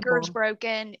 Her picker's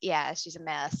broken. Yeah, she's a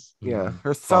mess. Yeah.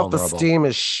 Her self-esteem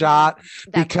is shot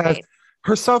because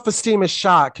her self-esteem is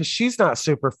shot because she's not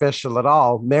superficial at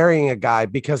all, marrying a guy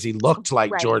because he looked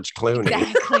like George Clooney.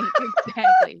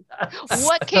 Exactly.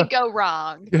 What could go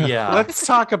wrong? Yeah. Let's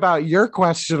talk about your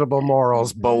questionable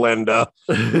morals, Belinda.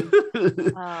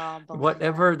 Belinda.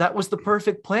 Whatever. That was the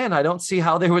perfect plan. I don't see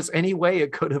how there was any way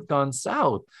it could have gone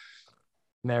south.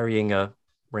 Marrying a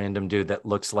random dude that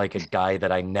looks like a guy that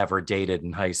I never dated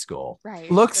in high school. Right.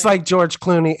 Looks like George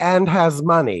Clooney and has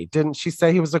money. Didn't she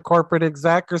say he was a corporate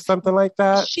exec or something like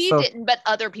that? She didn't, but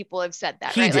other people have said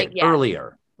that. He did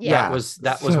earlier. Yeah.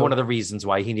 That was one of the reasons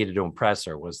why he needed to impress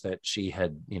her, was that she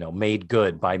had, made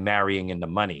good by marrying into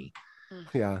money.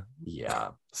 Yeah.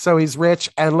 Yeah. So he's rich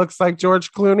and looks like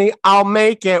George Clooney. I'll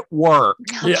make it work.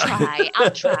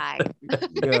 I'll try.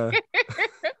 Yeah.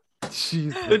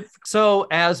 Jesus. So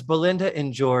as Belinda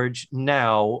and George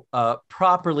now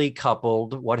properly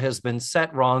coupled, what has been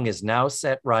set wrong is now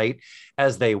set right.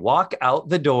 As they walk out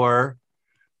the door,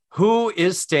 who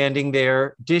is standing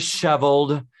there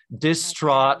disheveled,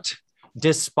 distraught,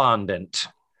 despondent?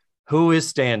 Who is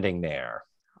standing there?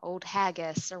 Old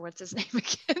Haggis, or what's his name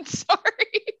again? Sorry.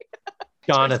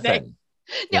 Jonathan.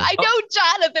 No, I know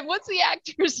Jonathan. What's the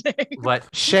actor's name? What?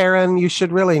 Sharon, you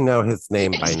should really know his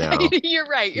name by now. You're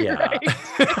right. You're right.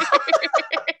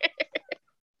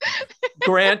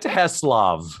 Grant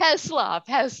Heslov.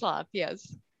 Heslov,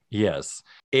 yes. Yes,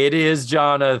 it is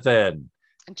Jonathan.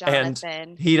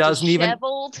 And he doesn't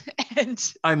disheveled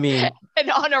and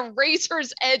on a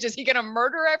razor's edge. Is he going to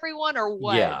murder everyone or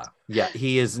what? Yeah.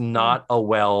 He is not a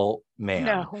well man.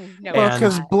 No. Well,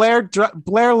 because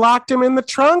Blair locked him in the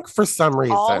trunk for some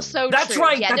reason. Also, that's true.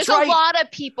 right. Yeah, that's there's right. a lot of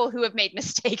people who have made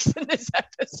mistakes in this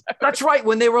episode. That's right.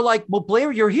 When they were like, "Well,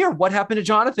 Blair, you're here. What happened to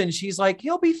Jonathan?" She's like,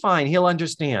 "He'll be fine. He'll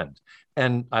understand."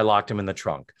 And I locked him in the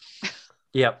trunk.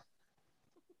 Yep.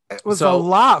 It was a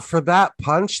lot for that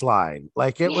punchline.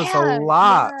 Like it was a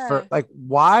lot for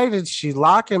why did she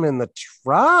lock him in the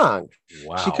trunk?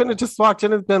 Wow. She couldn't have just walked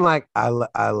in and been like, I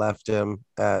left him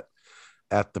at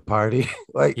at the party.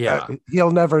 Like, Yeah.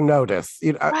 he'll never notice.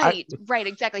 You know, Right,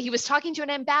 exactly. He was talking to an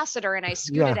ambassador and I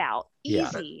scooted out. Yeah.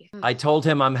 Easy. I told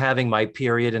him I'm having my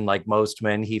period, and like most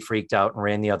men, he freaked out and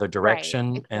ran the other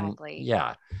direction. Right, exactly. And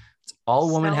yeah, it's all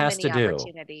a woman So has many to do.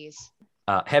 opportunities.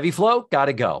 Heavy flow,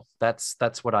 gotta go. That's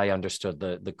what I understood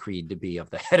the creed to be of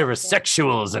the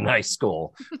heterosexuals in high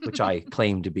school, which I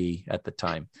claimed to be at the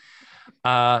time.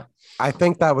 I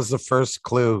think that was the first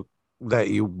clue that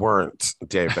you weren't,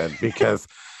 David, because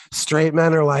straight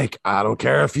men are like, I don't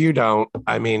care if you don't.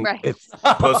 I mean, Right. it's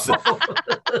pussy.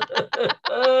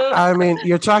 I mean,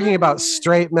 you're talking about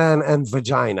straight men and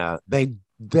vagina. They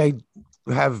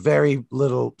have very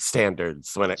little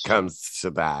standards when it comes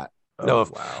to that. No,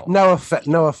 wow.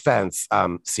 No offense,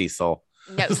 Cecil.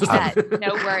 No,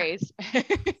 no worries.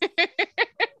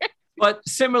 But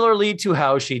similarly to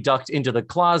how she ducked into the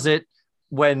closet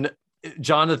when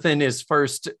Jonathan is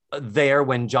first there,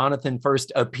 when Jonathan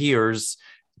first appears,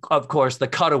 of course, the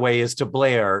cutaway is to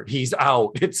Blair. He's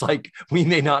out. It's like, we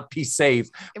may not be safe.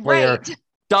 Blair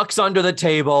ducks under the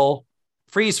table,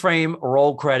 freeze frame,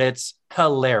 roll credits,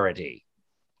 hilarity.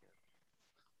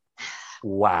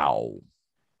 Wow.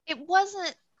 It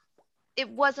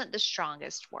wasn't the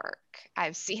strongest work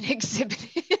I've seen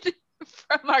exhibited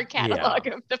from our catalog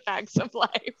of the facts of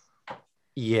life.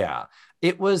 Yeah,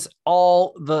 it was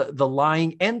all the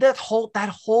lying and that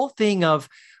whole thing of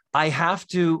I have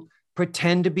to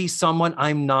pretend to be someone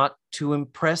I'm not to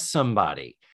impress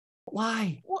somebody.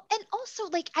 Why? Well, and also,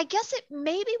 like, I guess it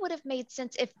maybe would have made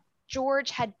sense if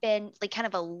George had been like kind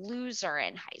of a loser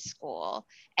in high school,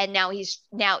 and now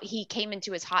he came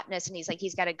into his hotness, and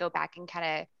he's got to go back and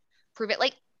kind of prove it.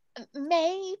 Like,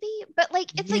 maybe, but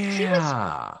like it's like he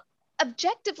was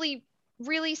objectively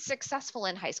really successful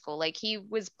in high school. Like, he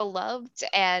was beloved,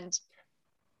 and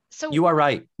so you are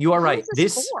right.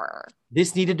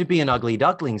 This needed to be an ugly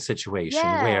duckling situation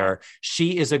where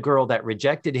she is a girl that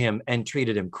rejected him and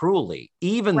treated him cruelly,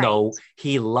 even though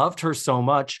he loved her so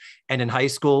much. And in high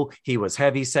school, he was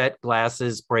heavyset,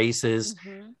 glasses, braces.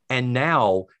 Mm-hmm. And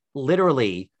now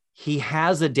literally he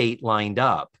has a date lined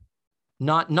up,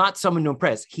 not someone to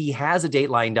impress. He has a date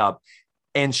lined up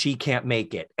and she can't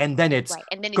make it. And then it's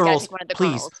and then girls, one of the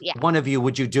please, girls. Yeah. One of you,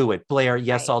 would you do it? Blair,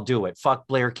 yes, I'll do it. Fuck,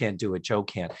 Blair can't do it. Joe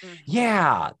can't. Mm-hmm.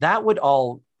 Yeah, that would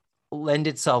all lend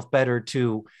itself better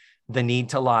to the need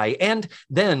to lie. And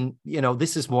then,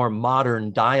 this is more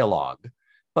modern dialogue.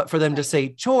 But for them to say,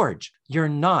 George, you're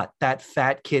not that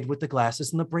fat kid with the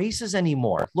glasses and the braces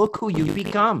anymore. Look who you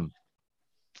become.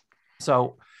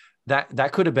 So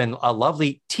that could have been a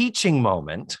lovely teaching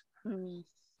moment. Mm.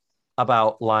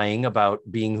 About lying, about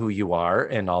being who you are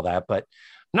and all that. But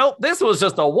nope, this was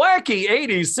just a wacky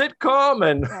 80s sitcom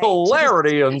and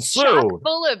hilarity ensued. Chock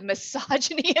full of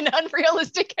misogyny and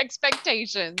unrealistic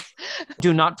expectations.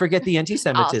 Do not forget the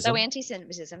anti-Semitism. Also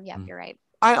anti-Semitism. Yeah, you're right.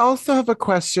 I also have a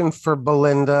question for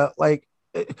Belinda. Like,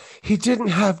 he didn't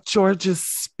have George's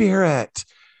spirit.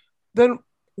 Then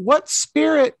what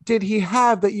spirit did he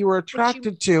have that you were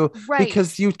attracted to?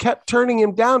 Because you kept turning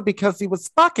him down because he was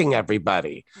fucking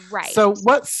everybody. Right. So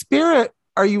what spirit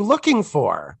are you looking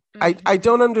for? Mm-hmm. I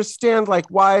don't understand, like,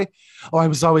 why. Oh, I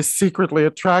was always secretly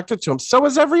attracted to him. So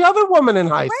was every other woman in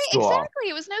high school. Exactly.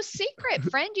 It was no secret,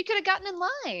 friend. You could have gotten in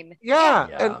line. Yeah.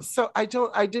 And so I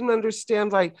didn't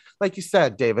understand, like you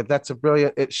said, David, that's a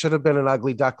brilliant, it should have been an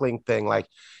ugly duckling thing. Like,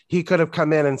 he could have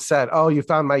come in and said, oh, you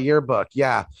found my yearbook.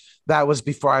 Yeah. That was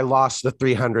before I lost the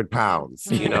 300 pounds.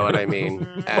 You know what I mean?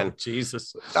 And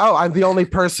Jesus. Oh, I'm the only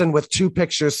person with two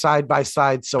pictures side by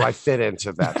side, so I fit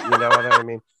into that. You know what I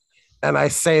mean? And I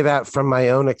say that from my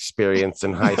own experience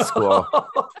in high school.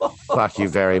 Fuck you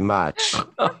very much.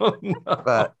 Oh, no.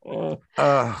 But,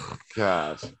 oh,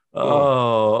 God.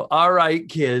 Oh, all right,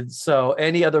 kids. So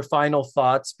any other final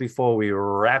thoughts before we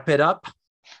wrap it up?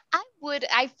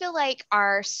 I feel like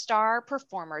our star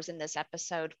performers in this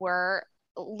episode were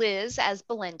Liz as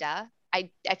Belinda. I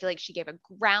feel like she gave a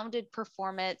grounded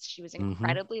performance. She was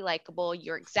incredibly likable.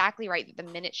 You're exactly right. The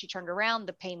minute she turned around,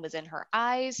 the pain was in her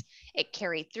eyes. It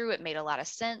carried through. It made a lot of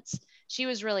sense. She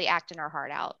was really acting her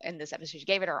heart out in this episode. She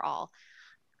gave it her all.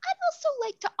 I'd also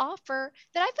like to offer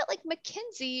that I felt like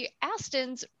Mackenzie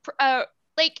Aston's,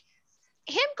 like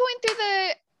him going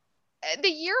through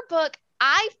the yearbook,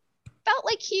 I felt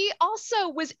like he also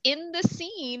was in the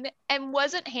scene and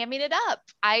wasn't hamming it up.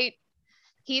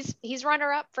 He's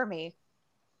runner up for me.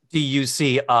 Do you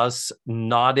see us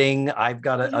nodding?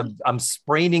 I'm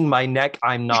spraining my neck.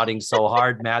 I'm nodding so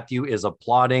hard. Matthew is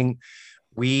applauding.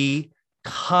 We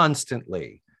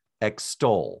constantly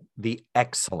extol the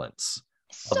excellence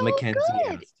of Mackenzie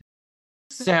Aston.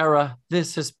 Sarah,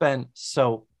 this has been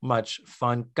so much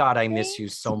fun. God, I miss you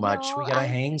Thanks, so much. We y'all. gotta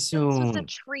hang This was a soon.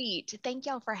 treat. Thank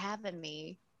y'all for having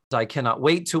me. I cannot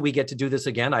wait till we get to do this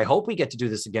again. I hope we get to do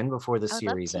this again before the I would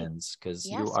love series to. ends, because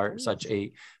Yes, you are please. such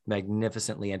a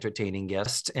magnificently entertaining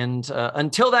guest. And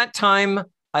until that time,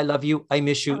 I love you. I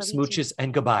miss you. I love you too. Smooches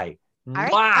and goodbye. All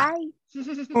Mwah! right,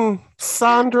 bye.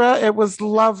 Sandra, it was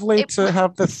lovely It to was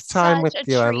have this time with Such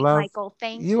a you. I treat, love Michael.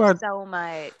 Thank you you are- so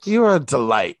much. you are a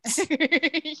delight.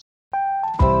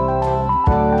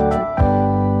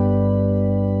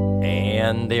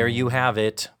 And there you have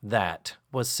it. That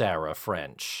was Sarah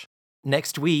French.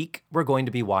 Next week, we're going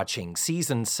to be watching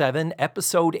Season 7,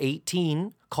 Episode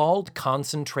 18, called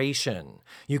Concentration.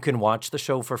 You can watch the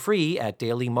show for free at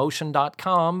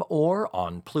dailymotion.com or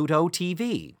on Pluto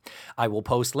TV. I will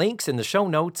post links in the show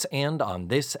notes and on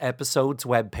this episode's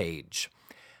webpage.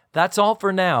 That's all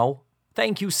for now.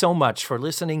 Thank you so much for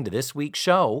listening to this week's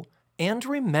show. And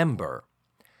remember,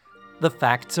 the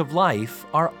facts of life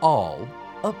are all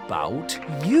about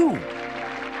you.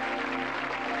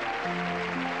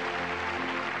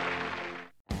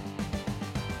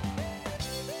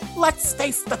 Let's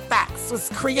Face the Facts was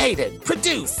created,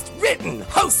 produced, written,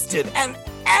 hosted, and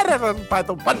edited by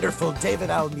the wonderful David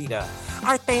Almeida.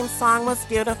 Our theme song was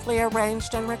beautifully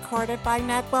arranged and recorded by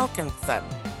Ned Wilkinson.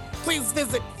 Please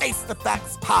visit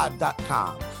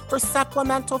FaceTheFactsPod.com for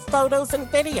supplemental photos and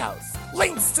videos,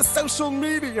 links to social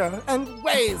media, and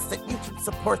ways that you can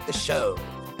support the show.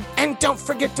 And don't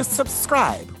forget to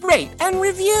subscribe, rate, and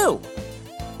review.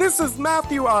 This is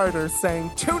Matthew Arder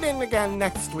saying tune in again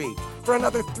next week for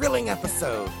another thrilling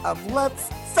episode of Let's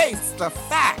Face the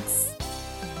Facts.